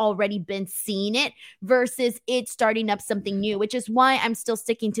we've already been seeing it versus it starting up something new, which is why I'm still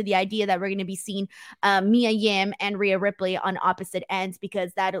sticking to the idea that we're going to be seeing Mia Yim and Rhea Ripley on opposite ends,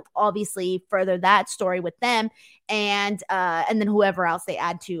 because that'll obviously further that story with them and then whoever else they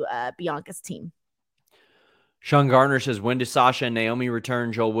add to Bianca's team. Sean Garner says, when does Sasha and Naomi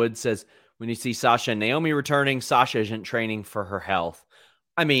return? Joel Wood says, when you see Sasha and Naomi returning, Sasha isn't training for her health.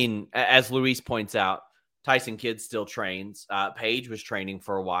 I mean, as Luis points out, Tyson Kidd still trains. Paige was training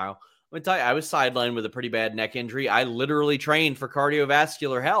for a while. I'm gonna tell you, I was sidelined with a pretty bad neck injury. I literally trained for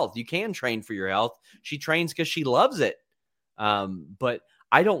cardiovascular health. You can train for your health. She trains because she loves it. But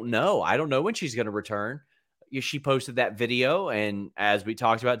I don't know. I don't know when she's going to return. She posted that video, and as we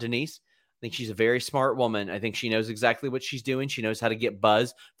talked about Denise, I think she's a very smart woman. I think she knows exactly what she's doing. She knows how to get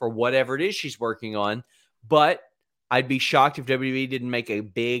buzz for whatever it is she's working on. But I'd be shocked if WWE didn't make a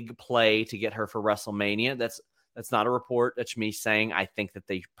big play to get her for WrestleMania. That's not a report. That's me saying I think that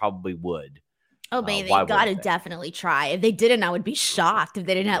they probably would. Oh, baby, they got to definitely try. If they didn't, I would be shocked if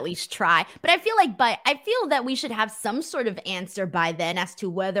they didn't at least try. But I feel that we should have some sort of answer by then as to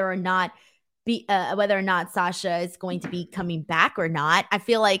whether or not Sasha is going to be coming back or not. I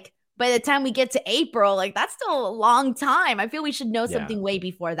feel like by the time we get to April, that's still a long time. I feel we should know something way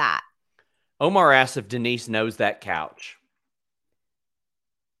before that. Omar asks if Denise knows that couch.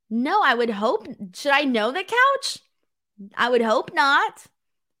 No, I would hope. Should I know the couch? I would hope not.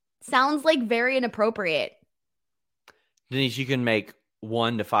 Sounds like very inappropriate. Denise, you can make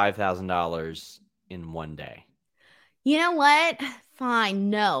 $1,000 to $5,000 in one day. You know what?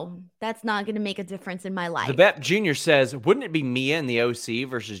 Fine. No, that's not going to make a difference in my life. The Bep Jr. says, wouldn't it be Mia and the OC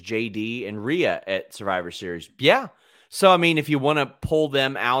versus JD and Rhea at Survivor Series? Yeah. So, I mean, if you want to pull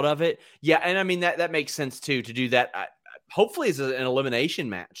them out of it, yeah. And I mean, that makes sense too, to do that. Hopefully it's an elimination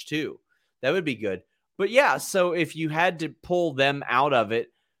match too. That would be good. But yeah, so if you had to pull them out of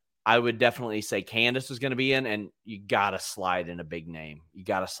it, I would definitely say Candace was going to be in, and you got to slide in a big name.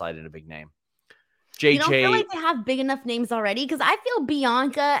 JJ. You don't feel like they have big enough names already? Because I feel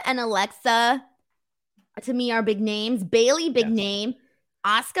Bianca and Alexa, to me, are big names. Bayley, big name.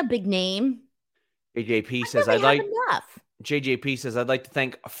 Asuka, big name. JJP says, I'd like to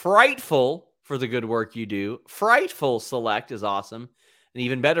thank Frightful for the good work you do. Frightful Select is awesome. And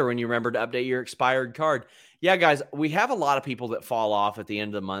even better when you remember to update your expired card. Yeah, guys, we have a lot of people that fall off at the end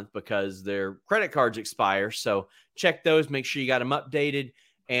of the month because their credit cards expire. So check those. Make sure you got them updated.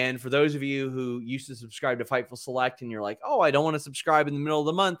 And for those of you who used to subscribe to Fightful Select and you're like, oh, I don't want to subscribe in the middle of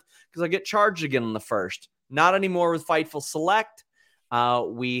the month because I get charged again on the 1st. Not anymore with Fightful Select.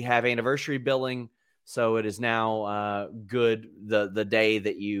 We have anniversary billing. So it is now good the day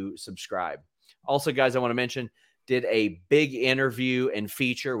that you subscribe. Also, guys, I want to mention, did a big interview and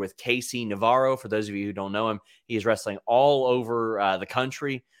feature with Casey Navarro. For those of you who don't know him, he is wrestling all over the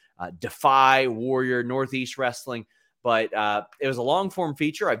country. Defy, Warrior, Northeast Wrestling. But it was a long-form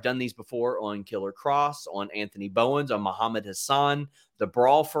feature. I've done these before on Killer Cross, on Anthony Bowens, on Muhammad Hassan, the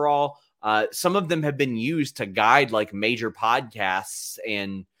Brawl for All. Some of them have been used to guide major podcasts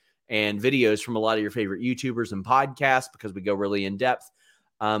and videos from a lot of your favorite YouTubers and podcasts because we go really in depth.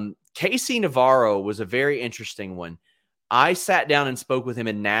 Casey Navarro was a very interesting one. I sat down and spoke with him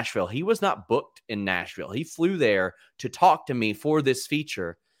in Nashville. He was not booked in Nashville. He flew there to talk to me for this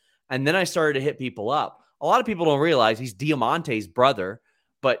feature. And then I started to hit people up. A lot of people don't realize he's Diamante's brother,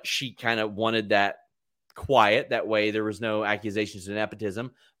 but she kind of wanted that quiet. That way there was no accusations of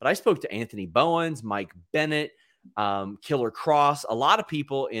nepotism. But I spoke to Anthony Bowens, Mike Bennett, Killer Cross, a lot of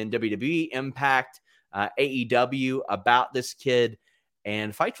people in WWE, Impact, AEW about this kid.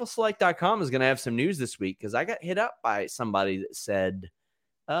 And FightfulSelect.com is going to have some news this week because I got hit up by somebody that said,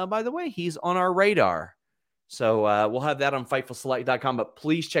 by the way, he's on our radar. So we'll have that on FightfulSelect.com, but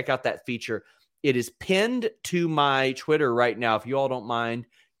please check out that feature. It is pinned to my Twitter right now. If you all don't mind,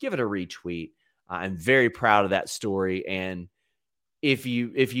 give it a retweet. I'm very proud of that story. And if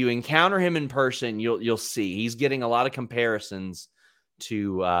you encounter him in person, you'll see he's getting a lot of comparisons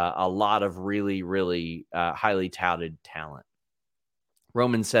to a lot of really, really highly touted talent.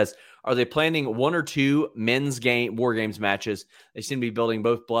 Roman says, are they planning 1 or 2 men's War Games matches? They seem to be building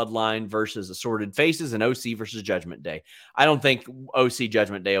both Bloodline versus Assorted Faces and OC versus Judgment Day. I don't think OC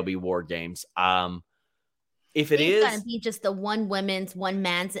Judgment Day will be War Games. If it is, it's gonna be just the one women's, one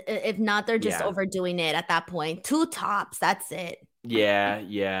man's. If not, they're just overdoing it at that point. 2 tops, that's it. Yeah.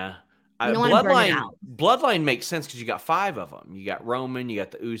 You don't want to burn it out. Bloodline makes sense because you got 5 of them. You got Roman, you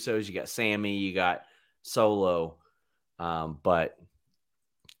got the Usos, you got Sammy, you got Solo. But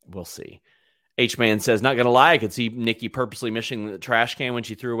we'll see. H-Man says, not going to lie, I could see Nikki purposely missing the trash can when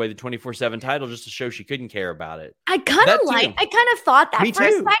she threw away the 24/7 title just to show she couldn't care about it. I kind of thought that for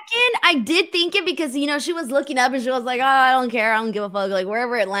a second. I did think it because, she was looking up and she was like, oh, I don't care. I don't give a fuck. Like,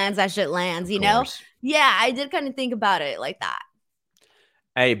 wherever it lands, that shit lands, you know? Yeah, I did kind of think about it like that.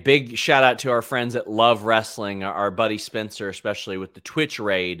 Hey, big shout out to our friends at Love Wrestling, our buddy Spencer, especially with the Twitch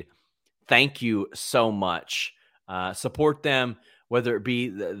raid. Thank you so much. Support them, whether it be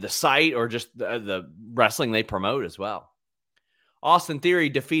the site or just the wrestling they promote as well. Austin Theory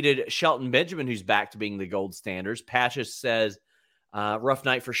defeated Shelton Benjamin, who's back to being the gold standards. Patches says, rough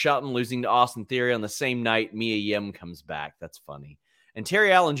night for Shelton, losing to Austin Theory on the same night Mia Yim comes back. That's funny. And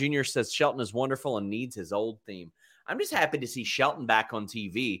Terry Allen Jr. says Shelton is wonderful and needs his old theme. I'm just happy to see Shelton back on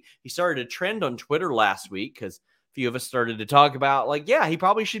TV. He started a trend on Twitter last week because a few of us started to talk about, like, yeah, he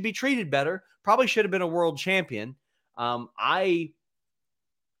probably should be treated better. Probably should have been a world champion. I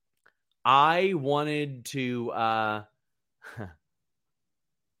wanted to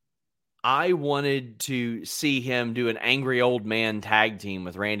I wanted to see him do an angry old man tag team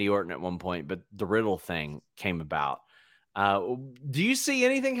with Randy Orton at one point, but the Riddle thing came about. Do you see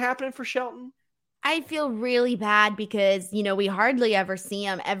anything happening for Shelton? I feel really bad because, we hardly ever see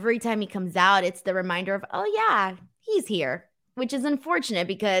him. Every time he comes out, it's the reminder of, oh yeah, he's here, which is unfortunate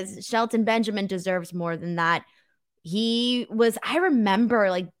because Shelton Benjamin deserves more than that. I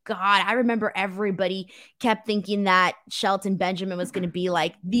remember everybody kept thinking that Shelton Benjamin was going to be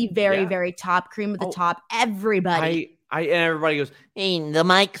like the very, very top cream of the top. Everybody. And everybody goes, hey, the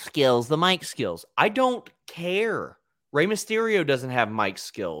mic skills. I don't care. Rey Mysterio doesn't have mic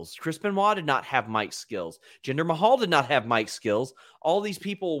skills. Chris Benoit did not have mic skills. Jinder Mahal did not have mic skills. All these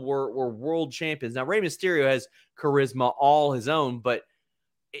people were world champions. Now, Rey Mysterio has charisma all his own, but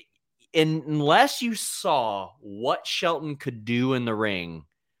unless you saw what Shelton could do in the ring,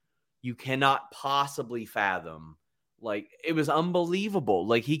 you cannot possibly fathom. Like, it was unbelievable.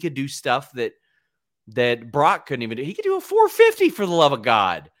 Like, he could do stuff that Brock couldn't even do. He could do a 450 for the love of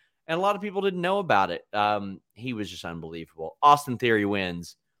God. And a lot of people didn't know about it. He was just unbelievable. Austin Theory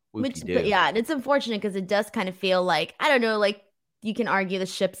wins. Yeah, it's unfortunate because it does kind of feel like, I don't know, like you can argue the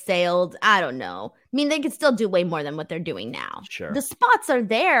ship sailed. I don't know. I mean, they could still do way more than what they're doing now. Sure. The spots are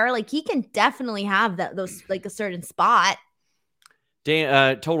there. Like, he can definitely have those like a certain spot.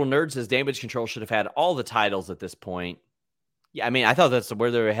 Total Nerd says Damage Control should have had all the titles at this point. Yeah, I mean, I thought that's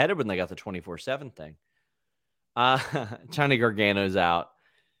where they were headed when they got the 24/7 thing. Johnny Gargano's out.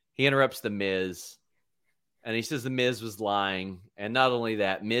 He interrupts The Miz, and he says The Miz was lying. And not only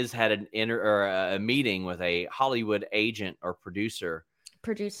that, Miz had a meeting with a Hollywood agent or producer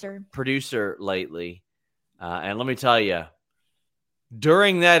lately. And let me tell you,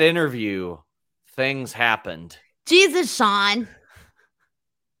 during that interview, things happened. Jesus, Sean.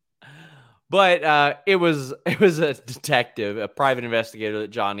 But it was a detective, a private investigator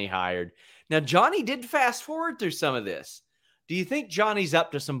that Johnny hired. Now, Johnny did fast forward through some of this. Do you think Johnny's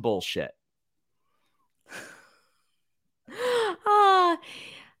up to some bullshit?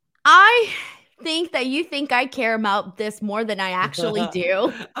 I think that you think I care about this more than I actually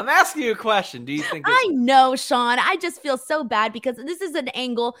do. I'm asking you a question. Do you think I know, Sean. I just feel so bad because this is an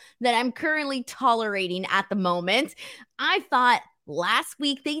angle that I'm currently tolerating at the moment. I thought last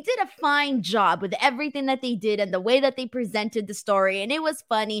week they did a fine job with everything that they did and the way that they presented the story, and it was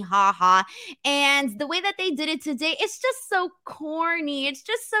funny, haha. And the way that they did it today, it's just so corny, it's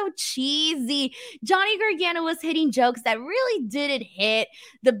just so cheesy. Johnny Gargano was hitting jokes that really didn't hit.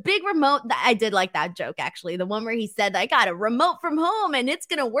 The big remote, I did like that joke, actually, the one where he said, I got a remote from home and it's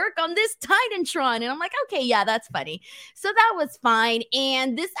gonna work on this Titantron, and I'm like, okay, yeah, that's funny. So that was fine.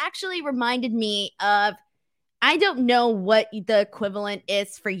 And this actually reminded me of, I don't know what the equivalent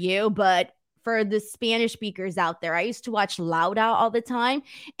is for you, but for the Spanish speakers out there, I used to watch Loud Out all the time,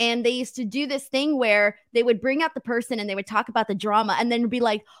 and they used to do this thing where they would bring out the person and they would talk about the drama and then be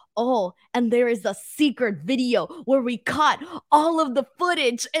like, oh, and there is a secret video where we caught all of the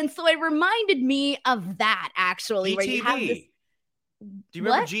footage. And so it reminded me of that, actually. GTV. Where you have this... Do you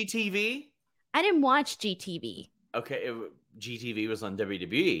remember GTV? I didn't watch GTV. Okay, GTV was on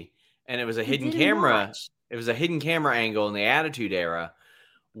WWE, and it was a hidden camera. It was a hidden camera angle in the Attitude Era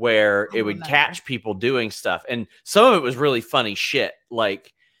where I it would remember. catch people doing stuff. And some of it was really funny shit.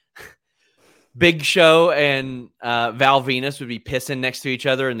 Like Big Show and Val Venus would be pissing next to each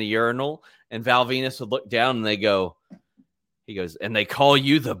other in the urinal. And Val Venus would look down and he goes, and they call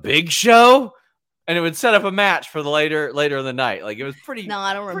you the Big Show? And it would set up a match for the later in the night. Like it was pretty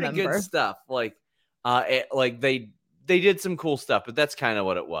good stuff. Like they did some cool stuff, but that's kind of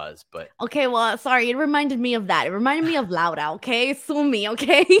what it was. But okay, well, sorry, it reminded me of that. It reminded me of Lauda, okay? Sue me,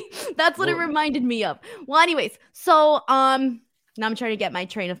 okay? That's what it reminded me of. Well, anyways, so now I'm trying to get my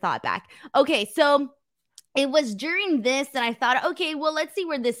train of thought back. Okay, so it was during this that I thought, okay, well, let's see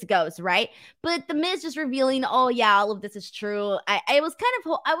where this goes, right? But the Miz just revealing, oh yeah, all of this is true. I was kind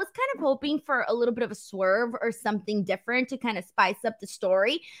of hoping for a little bit of a swerve or something different to kind of spice up the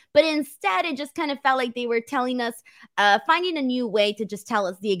story, but instead, it just kind of felt like they were telling us, finding a new way to just tell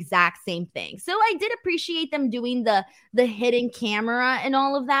us the exact same thing. So I did appreciate them doing the hidden camera and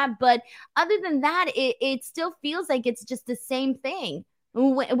all of that, but other than that, it still feels like it's just the same thing.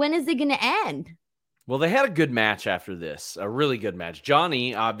 When is it going to end? Well, they had a good match after this, a really good match.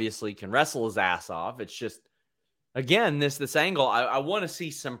 Johnny obviously can wrestle his ass off. It's just, again, this angle, I want to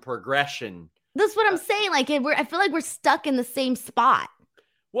see some progression. That's what I'm saying. Like, I feel like we're stuck in the same spot.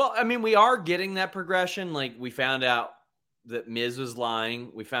 Well, I mean, we are getting that progression. Like, we found out that Miz was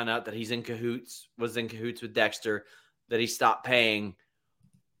lying. We found out that was in cahoots with Dexter, that he stopped paying.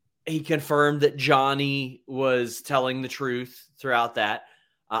 He confirmed that Johnny was telling the truth throughout that.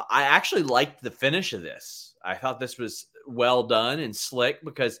 I actually liked the finish of this. I thought this was well done and slick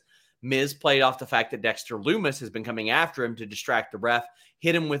because Miz played off the fact that Dexter Lumis has been coming after him to distract the ref,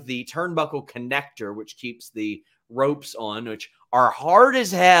 hit him with the turnbuckle connector, which keeps the ropes on, which are hard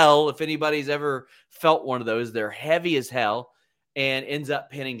as hell. If anybody's ever felt one of those, they're heavy as hell, and ends up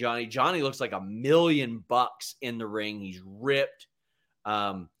pinning Johnny. Johnny looks like $1 million in the ring. He's ripped.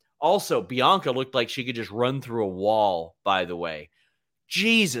 Also, Bianca looked like she could just run through a wall, by the way.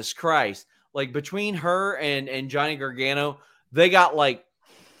 Jesus Christ. Like between her and Johnny Gargano, they got like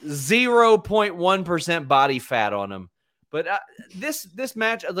 0.1% body fat on them. But this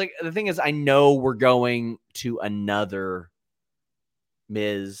match, like the thing is, I know we're going to another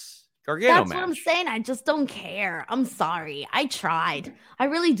Miz Gargano match. That's what I'm saying. I just don't care. I'm sorry. I tried. I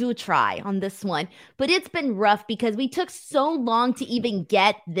really do try on this one. But it's been rough because we took so long to even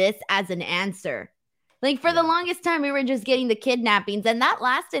get this as an answer. Like, for the longest time, we were just getting the kidnappings, and that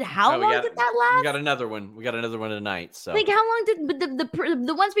lasted. How long did that last? We got another one. We got another one tonight. So, like, how long did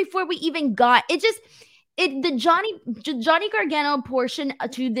the ones before we even got it? Just the Johnny Gargano portion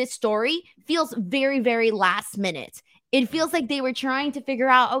to this story feels very, very last minute. It feels like they were trying to figure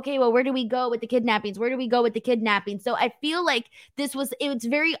out, okay, well, where do we go with the kidnappings? Where do we go with the kidnappings? So I feel like it's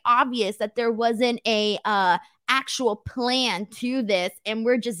very obvious that there wasn't a actual plan to this, and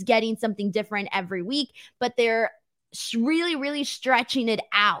we're just getting something different every week, but they're really, really stretching it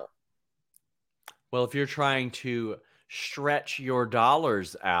out. Well, if you're trying to stretch your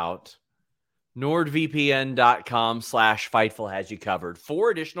dollars out, NordVPN.com/Fightful has you covered. 4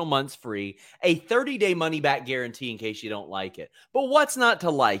 additional months free, a 30-day money-back guarantee in case you don't like it. But what's not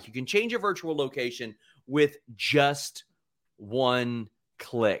to like? You can change your virtual location with just one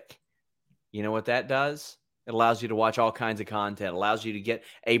click. You know what that does? It allows you to watch all kinds of content. It allows you to get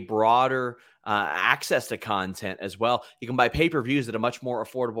a broader access to content as well. You can buy pay-per-views at a much more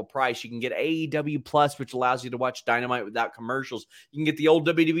affordable price. You can get AEW Plus, which allows you to watch Dynamite without commercials. You can get the old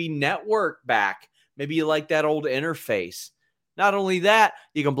WWE Network back. Maybe you like that old interface. Not only that,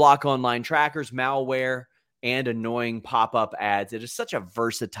 you can block online trackers, malware, and annoying pop-up ads. It is such a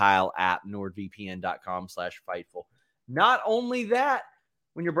versatile app, NordVPN.com/Fightful. Not only that,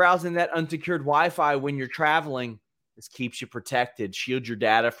 when you're browsing that unsecured Wi-Fi when you're traveling, this keeps you protected. Shield your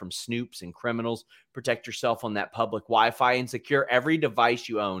data from snoops and criminals. Protect yourself on that public Wi-Fi and secure every device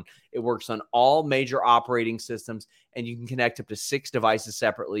you own. It works on all major operating systems, and you can connect up to 6 devices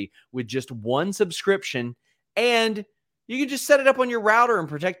separately with just one subscription. And you can just set it up on your router and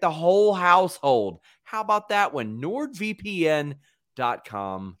protect the whole household. How about that one?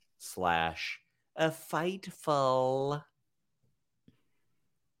 NordVPN.com/Fightful.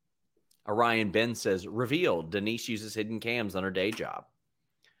 Orion Ben says, revealed, Denise uses hidden cams on her day job.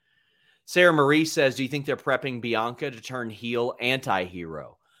 Sarah Marie says, do you think they're prepping Bianca to turn heel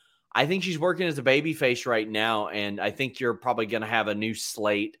anti-hero? I think she's working as a babyface right now, and I think you're probably going to have a new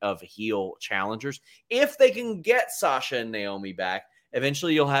slate of heel challengers. If they can get Sasha and Naomi back,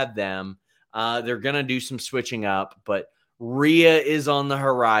 eventually you'll have them. They're going to do some switching up, but Rhea is on the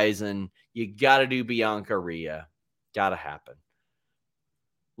horizon. You got to do Bianca Rhea. Got to happen.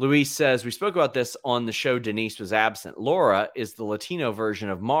 Luis says, we spoke about this on the show. Denise was absent. Laura is the Latino version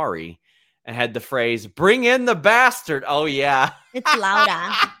of Mari and had the phrase, bring in the bastard. Oh, yeah. It's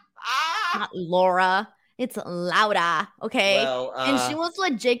Laura, not Laura. It's Laura, okay? Well, and she was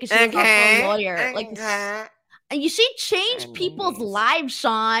legit because she was also a lawyer. And she changed people's lives,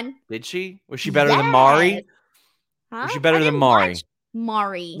 Sean. Did she? Was she better than Mari? Huh? Was she better than Mari?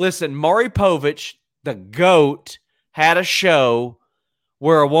 Mari. Listen, Maury Povich, the GOAT, had a show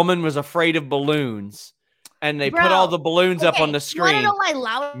where a woman was afraid of balloons, and they put all the balloons up on the screen. You want to know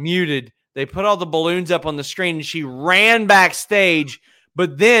why Laura muted? They put all the balloons up on the screen, and she ran backstage,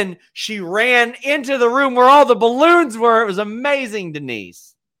 but then she ran into the room where all the balloons were. It was amazing, Denise.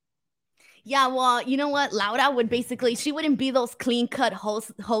 Yeah, well, you know what? Laura would basically, she wouldn't be those clean-cut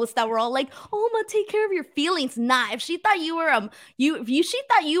hosts that were all like, "Oh, I'm gonna take care of your feelings." Nah, if she thought you were she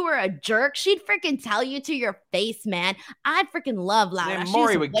thought you were a jerk, she'd freaking tell you to your face, man. I'd freaking love Laura. Man,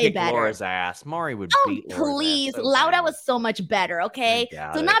 Maury would kick Laura's ass. Maury would beat Laura's please. ass. Laura was so much better, okay?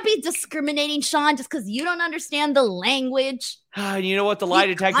 So not be discriminating, Sean, just because you don't understand the language. You know what the lie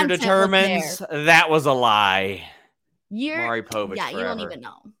detector determines? That was a lie. Maury Povich Yeah, forever. You don't even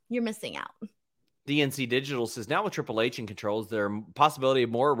know. You're missing out. DNC Digital says, now with Triple H in control, is there a possibility of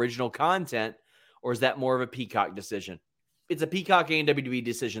more original content, or is that more of a Peacock decision? It's a Peacock and WWE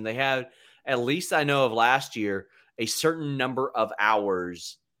decision. They had, at least I know of last year, a certain number of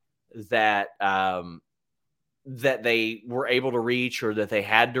hours that that they were able to reach or that they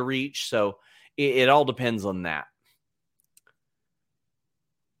had to reach. So it all depends on that.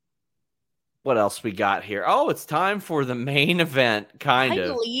 What else we got here? Oh, it's time for the main event, kind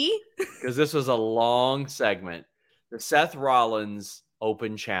of. Because this was a long segment. The Seth Rollins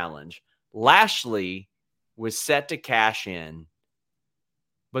Open Challenge. Lashley was set to cash in.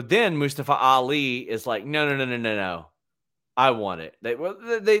 But then Mustafa Ali is like, no. I want it.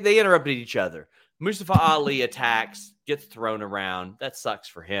 They interrupted each other. Mustafa Ali attacks, gets thrown around. That sucks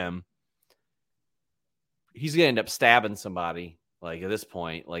for him. He's going to end up stabbing somebody. Like, at this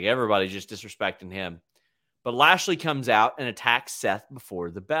point, like, everybody's just disrespecting him. But Lashley comes out and attacks Seth before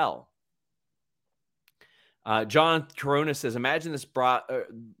the bell. John Corona says, imagine this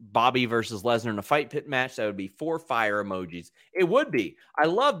Bobby versus Lesnar in a fight pit match. That would be 4 fire emojis. It would be. I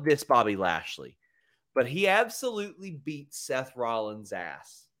love this Bobby Lashley. But he absolutely beat Seth Rollins'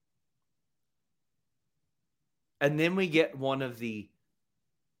 ass. And then we get one of the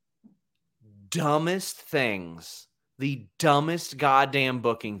dumbest things, the dumbest goddamn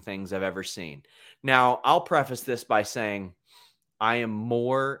booking things I've ever seen. Now, I'll preface this by saying I am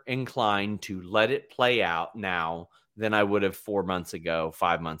more inclined to let it play out now than I would have 4 months ago,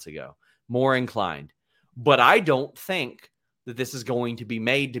 5 months ago. More inclined. But I don't think that this is going to be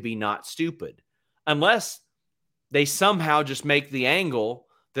made to be not stupid. Unless they somehow just make the angle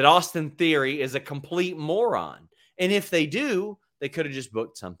that Austin Theory is a complete moron. And if they do, they could have just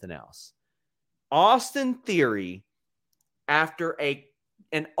booked something else. Austin Theory, after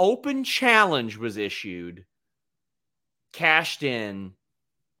an open challenge was issued, cashed in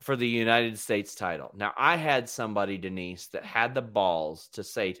for the United States title. Now, I had somebody, Denise, that had the balls to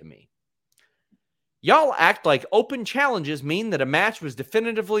say to me, y'all act like open challenges mean that a match was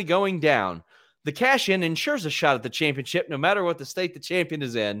definitively going down. The cash-in ensures a shot at the championship no matter what the state the champion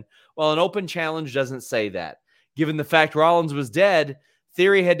is in, while an open challenge doesn't say that. Given the fact Rollins was dead,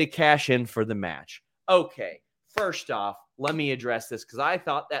 Theory had to cash in for the match. Okay, first off, let me address this because I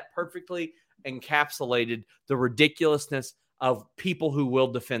thought that perfectly encapsulated the ridiculousness of people who will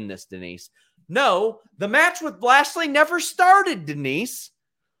defend this, Denise. No, the match with Lashley never started, Denise.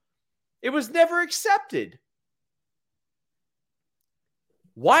 It was never accepted.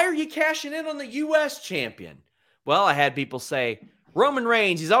 Why are you cashing in on the U.S. champion? Well, I had people say, Roman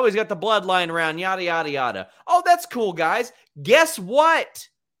Reigns, he's always got the bloodline around, yada, yada, yada. Oh, that's cool, guys. Guess what?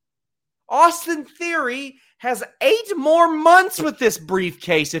 Austin Theory has 8 more months with this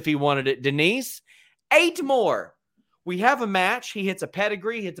briefcase if he wanted it, Denise. 8 more. We have a match. He hits a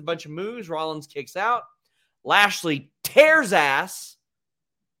pedigree, hits a bunch of moves. Rollins kicks out. Lashley tears ass.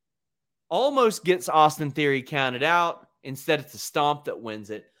 Almost gets Austin Theory counted out. Instead, it's a stomp that wins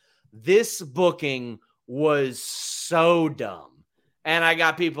it. This booking was so dumb. And I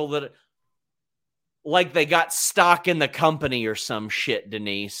got people that, like they got stock in the company or some shit,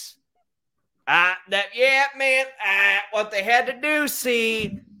 Denise. What they had to do,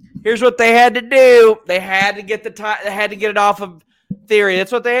 see, here's what they had to do. They had to get they had to get it off of Theory.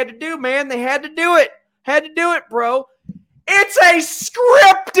 That's what they had to do, man. They had to do it. Had to do it, bro. It's a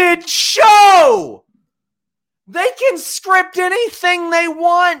scripted show. They can script anything they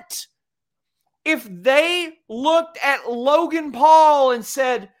want. If they looked at Logan Paul and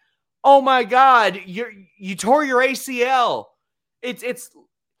said, "Oh my God, you tore your ACL.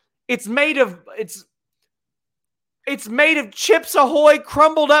 It's made of Chips Ahoy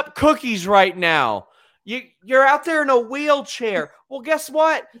crumbled up cookies right now. You're out there in a wheelchair." Well, guess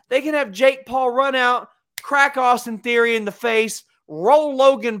what? They can have Jake Paul run out, crack Austin Theory in the face, roll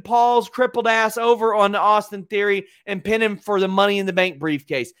Logan Paul's crippled ass over on Austin Theory, and pin him for the Money in the Bank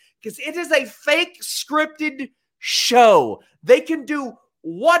briefcase. Because it is a fake scripted show. They can do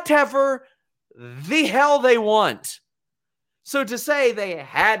whatever the hell they want. So to say they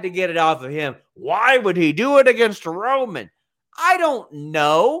had to get it off of him, why would he do it against Roman? I don't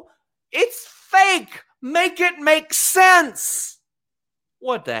know. It's fake. Make it make sense.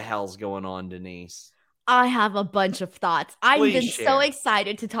 What the hell's going on, Denise? I have a bunch of thoughts. I've been so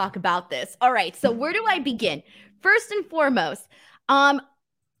excited to talk about this. All right, so where do I begin? First and foremost,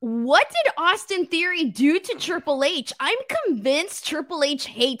 what did Austin Theory do to Triple H? I'm convinced Triple H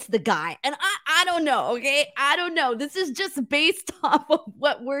hates the guy. And I don't know, okay? I don't know. This is just based off of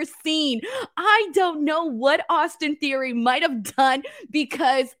what we're seeing. I don't know what Austin Theory might have done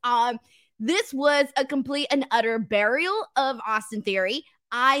because this was a complete and utter burial of Austin Theory.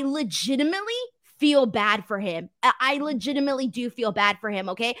 I legitimately feel bad for him. I legitimately do feel bad for him,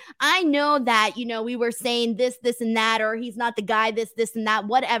 okay? I know that, we were saying this, and that, or he's not the guy, this, and that,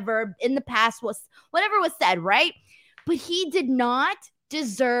 whatever in the past was, whatever was said, right? But he did not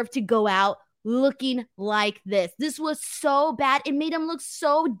deserve to go out looking like this. This was so bad. It made him look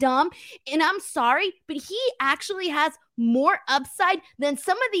so dumb. And I'm sorry, but he actually has more upside than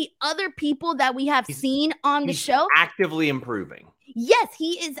some of the other people that we have seen on the show. Actively improving. Yes,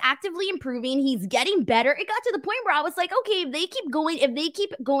 he is actively improving. He's getting better. It got to the point where I was like, okay, if they keep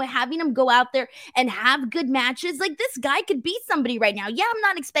going, having him go out there and have good matches, like this guy could be somebody right now. Yeah, I'm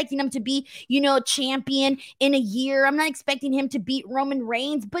not expecting him to be, champion in a year. I'm not expecting him to beat Roman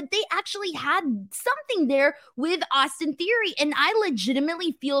Reigns, but they actually had something there with Austin Theory. And I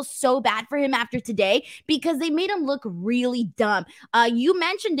legitimately feel so bad for him after today because they made him look really dumb. You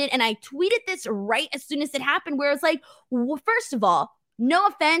mentioned it, and I tweeted this right as soon as it happened, where it's like, well, first of all, no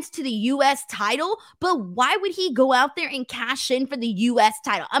offense to the U.S. title, but why would he go out there and cash in for the U.S.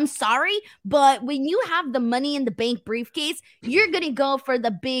 title? I'm sorry, but when you have the Money in the Bank briefcase, you're going to go for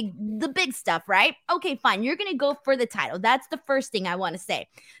the big stuff, right? Okay, fine. You're going to go for the title. That's the first thing I want to say.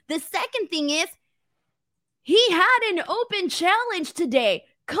 The second thing is he had an open challenge today.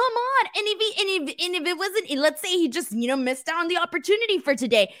 Come on. And if it wasn't, let's say he just, missed out on the opportunity for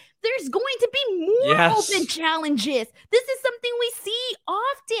today, there's going to be more open challenges. This is something we see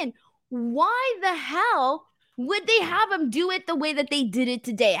often. Why the hell would they have him do it the way that they did it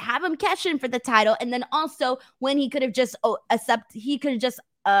today? Have him cash in for the title. And then also when he could have just put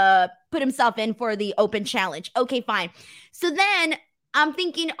himself in for the open challenge. Okay, fine. So then I'm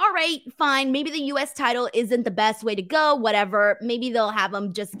thinking, all right, fine. Maybe the U.S. title isn't the best way to go, whatever. Maybe they'll have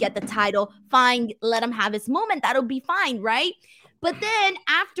him just get the title. Fine, let him have his moment. That'll be fine, right? But then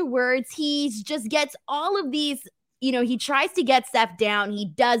afterwards, he just gets all of these, he tries to get Seth down. He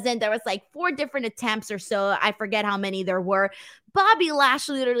doesn't. There was like 4 different attempts or so. I forget how many there were. Bobby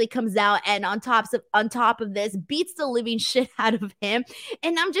Lashley literally comes out and on top of this, beats the living shit out of him.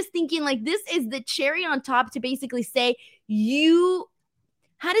 And I'm just thinking, like, this is the cherry on top to basically say,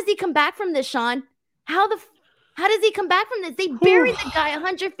 how does he come back from this, Sean? How does he come back from this? They buried the guy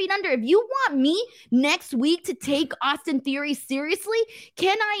 100 feet under. If you want me next week to take Austin Theory seriously,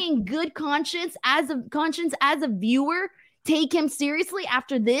 can I, in good conscience, as a viewer, take him seriously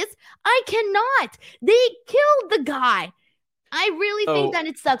after this? I cannot. They killed the guy. I really think that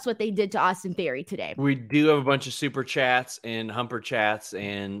it sucks what they did to Austin Theory today. We do have a bunch of super chats and humper chats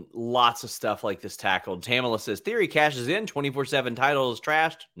and lots of stuff like this tackled. Tamala says, Theory cashes in, 24/7 title is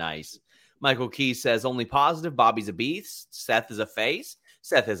trashed. Nice. Michael Key says, only positive. Bobby's a beast. Seth is a face.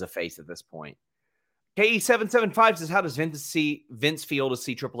 Seth is a face at this point. KE775 says, how does Vince feel to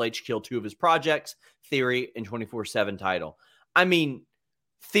see Triple H kill 2 of his projects, Theory and 24/7 title? I mean,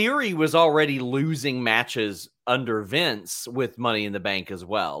 Theory was already losing matches under Vince with Money in the Bank as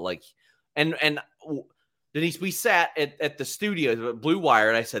well. Like, and Denise, we sat at the studio, Blue Wire,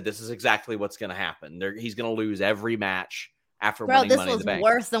 and I said, this is exactly what's going to happen. He's going to lose every match after winning Money in the Bank. This was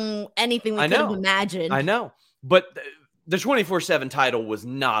worse than anything we could have imagined. I know. But the 24/7 title was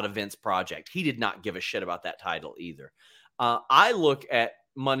not a Vince project. He did not give a shit about that title either. I look at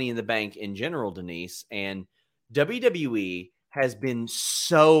Money in the Bank in general, Denise, and WWE has been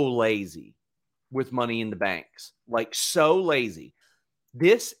so lazy with Money in the Banks, like so lazy.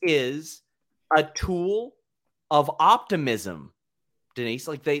 This is a tool of optimism Denise.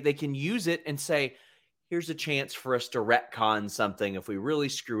 Like they can use it and say, here's a chance for us to retcon something if we really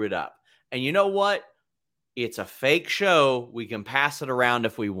screw it up. And you know what? It's a fake show. We can pass it around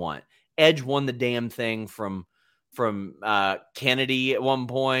if we want. Edge won the damn thing from Kennedy at one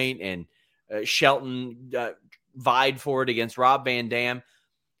point, and Shelton vied for it against Rob Van Dam.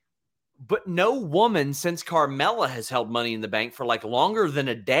 But no woman since Carmella has held Money in the Bank for like longer than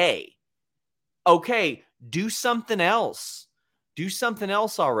a day. Okay, do something else. Do something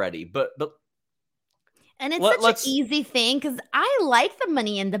else already. But and it's such an easy thing because I like the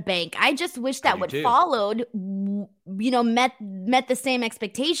Money in the Bank. I just wish that what followed, met the same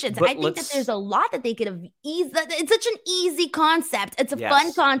expectations. But I think that there's a lot that they could have eased. It's such an easy concept. It's a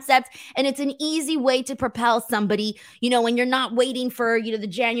fun concept, and it's an easy way to propel somebody, when you're not waiting for, the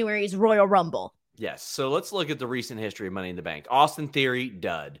January's Royal Rumble. Yes. So let's look at the recent history of Money in the Bank. Austin Theory,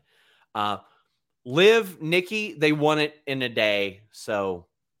 dud. Liv, Nikki, they won it in a day. So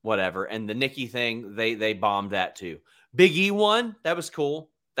whatever. And the Nikki thing, they bombed that too. Big E won. That was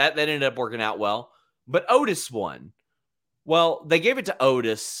cool. That ended up working out well. But Otis won. Well, they gave it to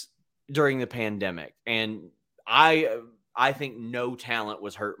Otis during the pandemic. And I think no talent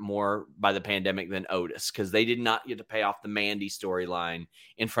was hurt more by the pandemic than Otis, because they did not get to pay off the Mandy storyline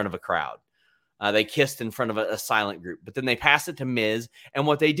in front of a crowd. They kissed in front of a silent group. But then they passed it to Miz. And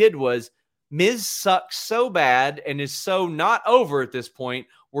what they did was, Miz sucks so bad and is so not over at this point,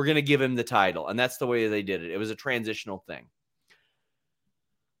 we're going to give him the title. And that's the way they did it. It was a transitional thing.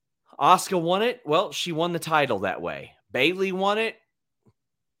 Asuka won it. Well, she won the title that way. Bayley won it.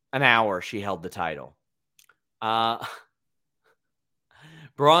 An hour she held the title. Braun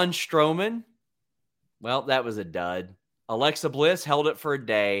Strowman, well, that was a dud. Alexa Bliss held it for a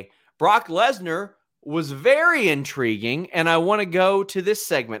day. Brock Lesnar was very intriguing, and I want to go to this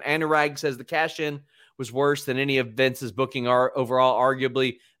segment. Anurag says the cash-in was worse than any of Vince's booking overall.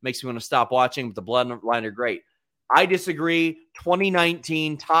 Arguably makes me want to stop watching, but the Bloodline are great. I disagree.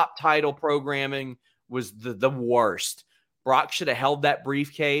 2019 top title programming was the worst. Brock should have held that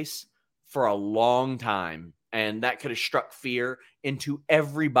briefcase for a long time, and that could have struck fear into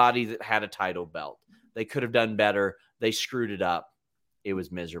everybody that had a title belt. They could have done better. They screwed it up. It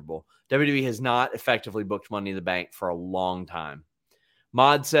was miserable. WWE has not effectively booked Money in the Bank for a long time.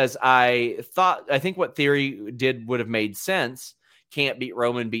 Mod says, I think what Theory did would have made sense. Can't beat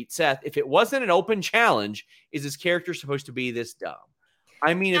Roman, beat Seth. If it wasn't an open challenge, is his character supposed to be this dumb?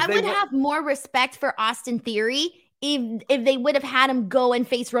 I mean, if I would have more respect for Austin Theory if they would have had him go and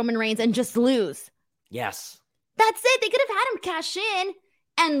face Roman Reigns and just lose. Yes. That's it. They could have had him cash in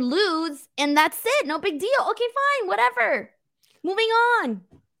and lose, and that's it. No big deal. Okay, fine, whatever. Moving on.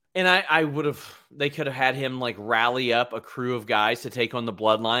 And they could have had him like rally up a crew of guys to take on the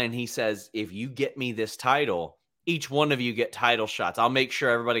Bloodline. And he says, if you get me this title, each one of you get title shots. I'll make sure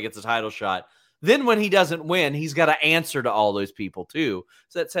everybody gets a title shot. Then when he doesn't win, he's got to answer to all those people too.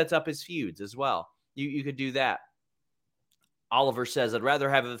 So that sets up his feuds as well. You could do that. Oliver says, I'd rather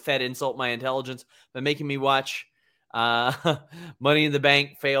have a Fed insult my intelligence than making me watch Money in the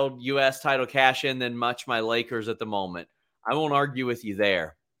Bank failed U.S. title cash in than much my Lakers at the moment. I won't argue with you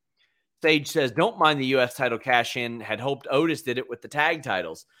there. Sage says, don't mind the U.S. title cash in. Had hoped Otis did it with the tag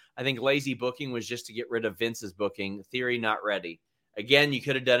titles. I think lazy booking was just to get rid of Vince's booking. Theory not ready. Again, you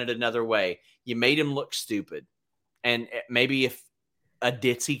could have done it another way. You made him look stupid. And maybe if a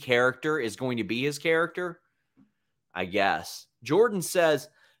ditzy character is going to be his character, I guess. Jordan says,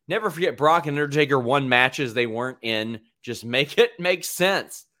 never forget Brock and Undertaker won matches they weren't in. Just make it make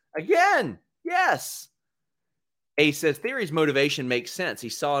sense. Again, yes. A says, Theory's motivation makes sense. He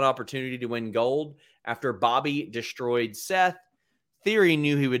saw an opportunity to win gold after Bobby destroyed Seth. Theory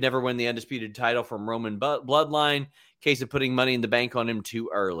knew he would never win the undisputed title from Roman Bloodline. Case of putting Money in the Bank on him too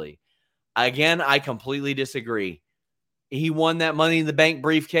early. Again, I completely disagree. He won that Money in the Bank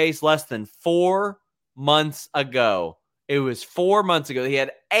briefcase less than 4 months ago. It was 4 months ago. He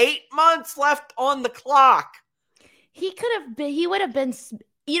had 8 months left on the clock. He would have been,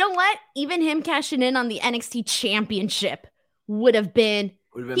 you know what? Even him cashing in on the NXT championship would have been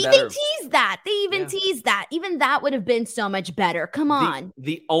better. They teased that. They even teased that. Even that would have been so much better. Come on.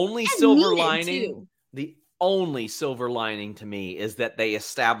 The only silver lining to me is that they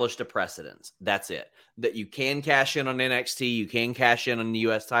established a precedence. That's it. That you can cash in on NXT, you can cash in on the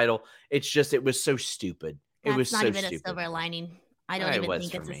US title. It's just, it was so stupid. It was not even a silver lining. I don't even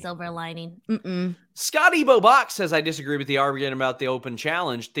think it's a silver lining. Scotty Bobach says, I disagree with the argument about the open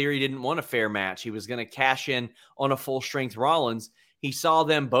challenge. Theory didn't want a fair match. He was going to cash in on a full-strength Rollins. He saw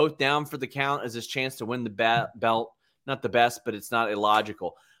them both down for the count as his chance to win the belt. Not the best, but it's not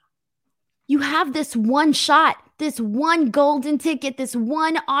illogical. You have this one shot. this one golden ticket, this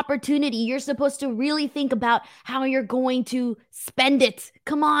one opportunity. You're supposed to really think about how you're going to spend it.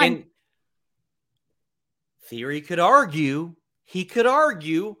 Come on. And Theory could argue, he could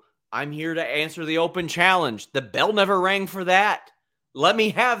argue, I'm here to answer the open challenge. The bell never rang for that. Let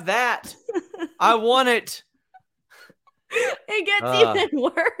me have that. I want it. It gets even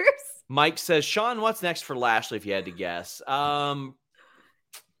worse. Mike says, Sean, what's next for Lashley if you had to guess? Probably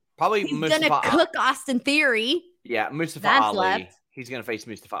He's going to cook Austin Theory. Yeah, Mustafa That's Ali. left. He's going to face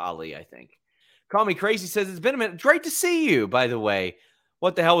Mustafa Ali, I think. Call Me Crazy says, it's been a minute. Great to see you, by the way.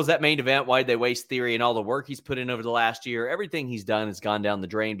 What the hell was that main event? Why did they waste Theory and all the work he's put in over the last year? Everything he's done has gone down the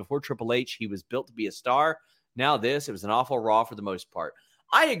drain. Before Triple H, he was built to be a star. Now this, it was an awful Raw for the most part.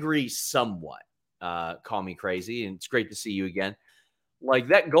 I agree somewhat. Call Me Crazy, and it's great to see you again. Like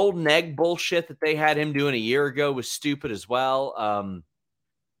that golden egg bullshit that they had him doing a year ago was stupid as well.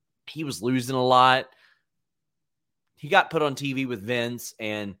 He was losing a lot. He got put on TV with Vince,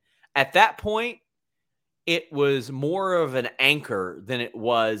 and at that point, it was more of an anchor than it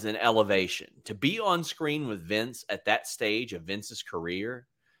was an elevation. To be on screen with Vince at that stage of Vince's career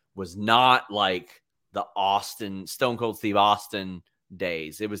was not like the Stone Cold Steve Austin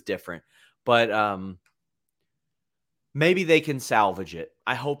days. It was different. But maybe they can salvage it.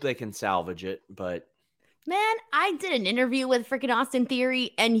 I hope they can salvage it, but man, I did an interview with freaking Austin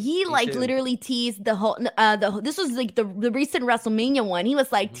Theory, and he literally teased the whole. This was like the recent WrestleMania one. He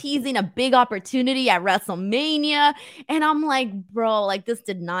was like teasing a big opportunity at WrestleMania, and I'm like, bro, like this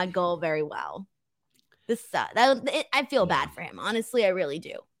did not go very well. This I feel bad for him. Honestly, I really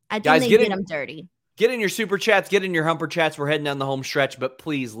do. I think they did him dirty. Get in your super chats, get in your humper chats. We're heading down the home stretch, but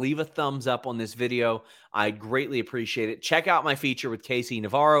please leave a thumbs up on this video. I greatly appreciate it. Check out my feature with Casey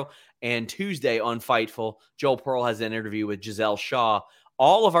Navarro. And Tuesday on Fightful, Joel Pearl has an interview with Giselle Shaw.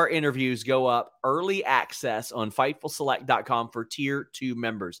 All of our interviews go up early access on FightfulSelect.com for Tier 2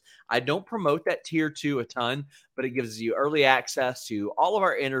 members. I don't promote that Tier 2 a ton, but it gives you early access to all of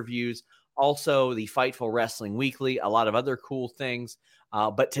our interviews, also the Fightful Wrestling Weekly, a lot of other cool things.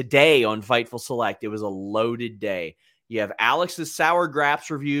 But today on Fightful Select, it was a loaded day. You have Alex's Sour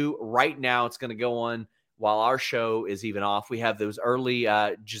Graps review right now. It's going to go on while our show is even off. We have those early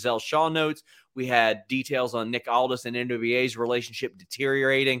Giselle Shaw notes. We had details on Nick Aldis and NWA's relationship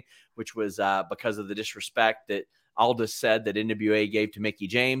deteriorating, which was because of the disrespect that Aldis said that NWA gave to Mickie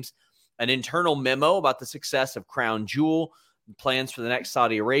James. An internal memo about the success of Crown Jewel, plans for the next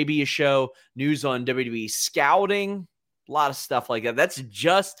Saudi Arabia show, news on WWE scouting, a lot of stuff like that. That's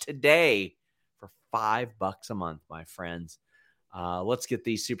just today for $5 a month, my friends. Let's get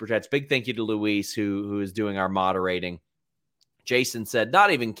these super chats. Big thank you to Luis, who is doing our moderating. Jason said,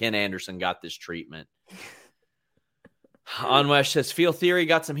 not even Ken Anderson got this treatment. Onwesh says, Feel Theory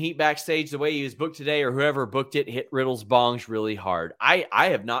got some heat backstage. The way he was booked today, or whoever booked it, hit Riddle's bongs really hard. I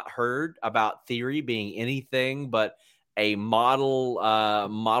have not heard about Theory being anything but a model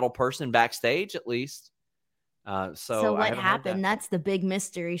person backstage, at least. So what happened? That's the big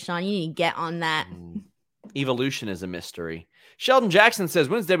mystery, Sean. You need to get on that. Evolution is a mystery. Sheldon Jackson says,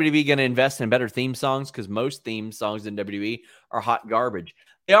 when's WWE going to invest in better theme songs? Because most theme songs in WWE are hot garbage.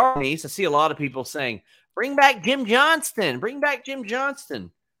 They are, Denise. I see a lot of people saying, bring back Jim Johnston. Bring back Jim Johnston.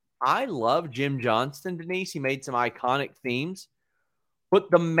 I love Jim Johnston, Denise. He made some iconic themes.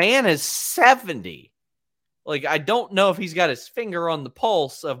 But the man is 70. Like, I don't know if he's got his finger on the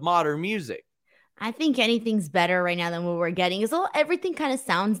pulse of modern music. I think anything's better right now than what we're getting. Everything kind of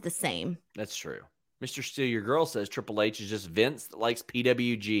sounds the same. That's true. Mr. Steal Your Girl says Triple H is just Vince that likes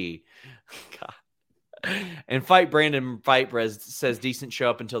PWG. God. And Brandon says decent show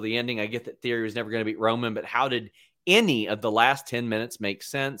up until the ending. I get that Theory was never going to beat Roman, but how did any of the last 10 minutes make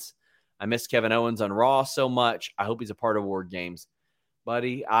sense? I miss Kevin Owens on Raw so much. I hope he's a part of War Games.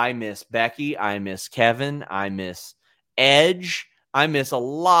 Buddy, I miss Becky. I miss Kevin. I miss Edge. I miss a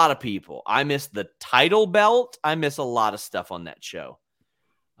lot of people. I miss the title belt. I miss a lot of stuff on that show.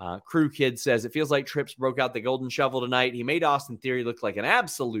 Crew Kid says, it feels like Trips broke out the golden shovel tonight. He made Austin Theory look like an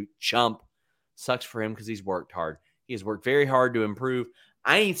absolute chump. Sucks for him because he's worked hard. He has worked very hard to improve.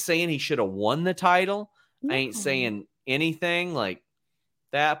 I ain't saying he should have won the title. No. I ain't saying anything like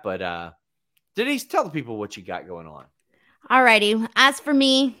that. But Denise, tell the people what you got going on. All righty. As for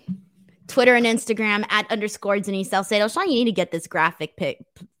me, Twitter and Instagram @_ Denise Salcedo. Sean, you need to get this graphic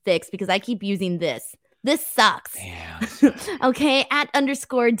fixed because I keep using this. This sucks. Yeah. Okay.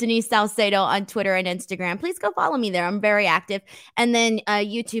 @_ Denise Salcedo on Twitter and Instagram. Please go follow me there. I'm very active. And then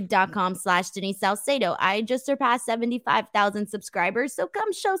youtube.com/Denise Salcedo. I just surpassed 75,000 subscribers. So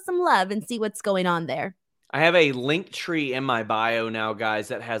come show some love and see what's going on there. I have a link tree in my bio now, guys,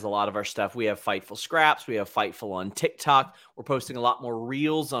 that has a lot of our stuff. We have Fightful Scraps. We have Fightful on TikTok. We're posting a lot more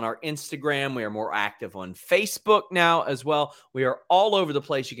reels on our Instagram. We are more active on Facebook now as well. We are all over the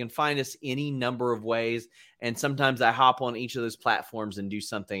place. You can find us any number of ways. And sometimes I hop on each of those platforms and do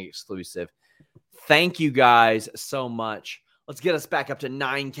something exclusive. Thank you guys so much. Let's get us back up to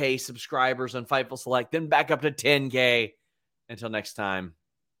 9K subscribers on Fightful Select, then back up to 10K. Until next time,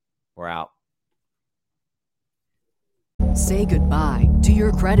 we're out. Say goodbye to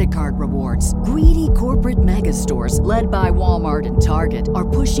your credit card rewards. Greedy corporate mega stores, led by Walmart and Target, are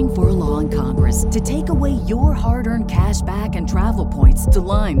pushing for a law in Congress to take away your hard-earned cash back and travel points to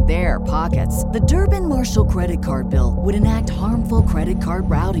line their pockets. The Durbin-Marshall credit card bill would enact harmful credit card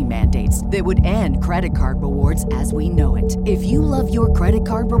routing mandates that would end credit card rewards as we know it. If you love your credit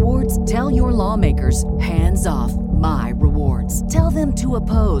card rewards, tell your lawmakers, hands off my rewards. Tell them to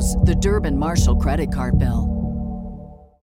oppose the Durbin-Marshall credit card bill.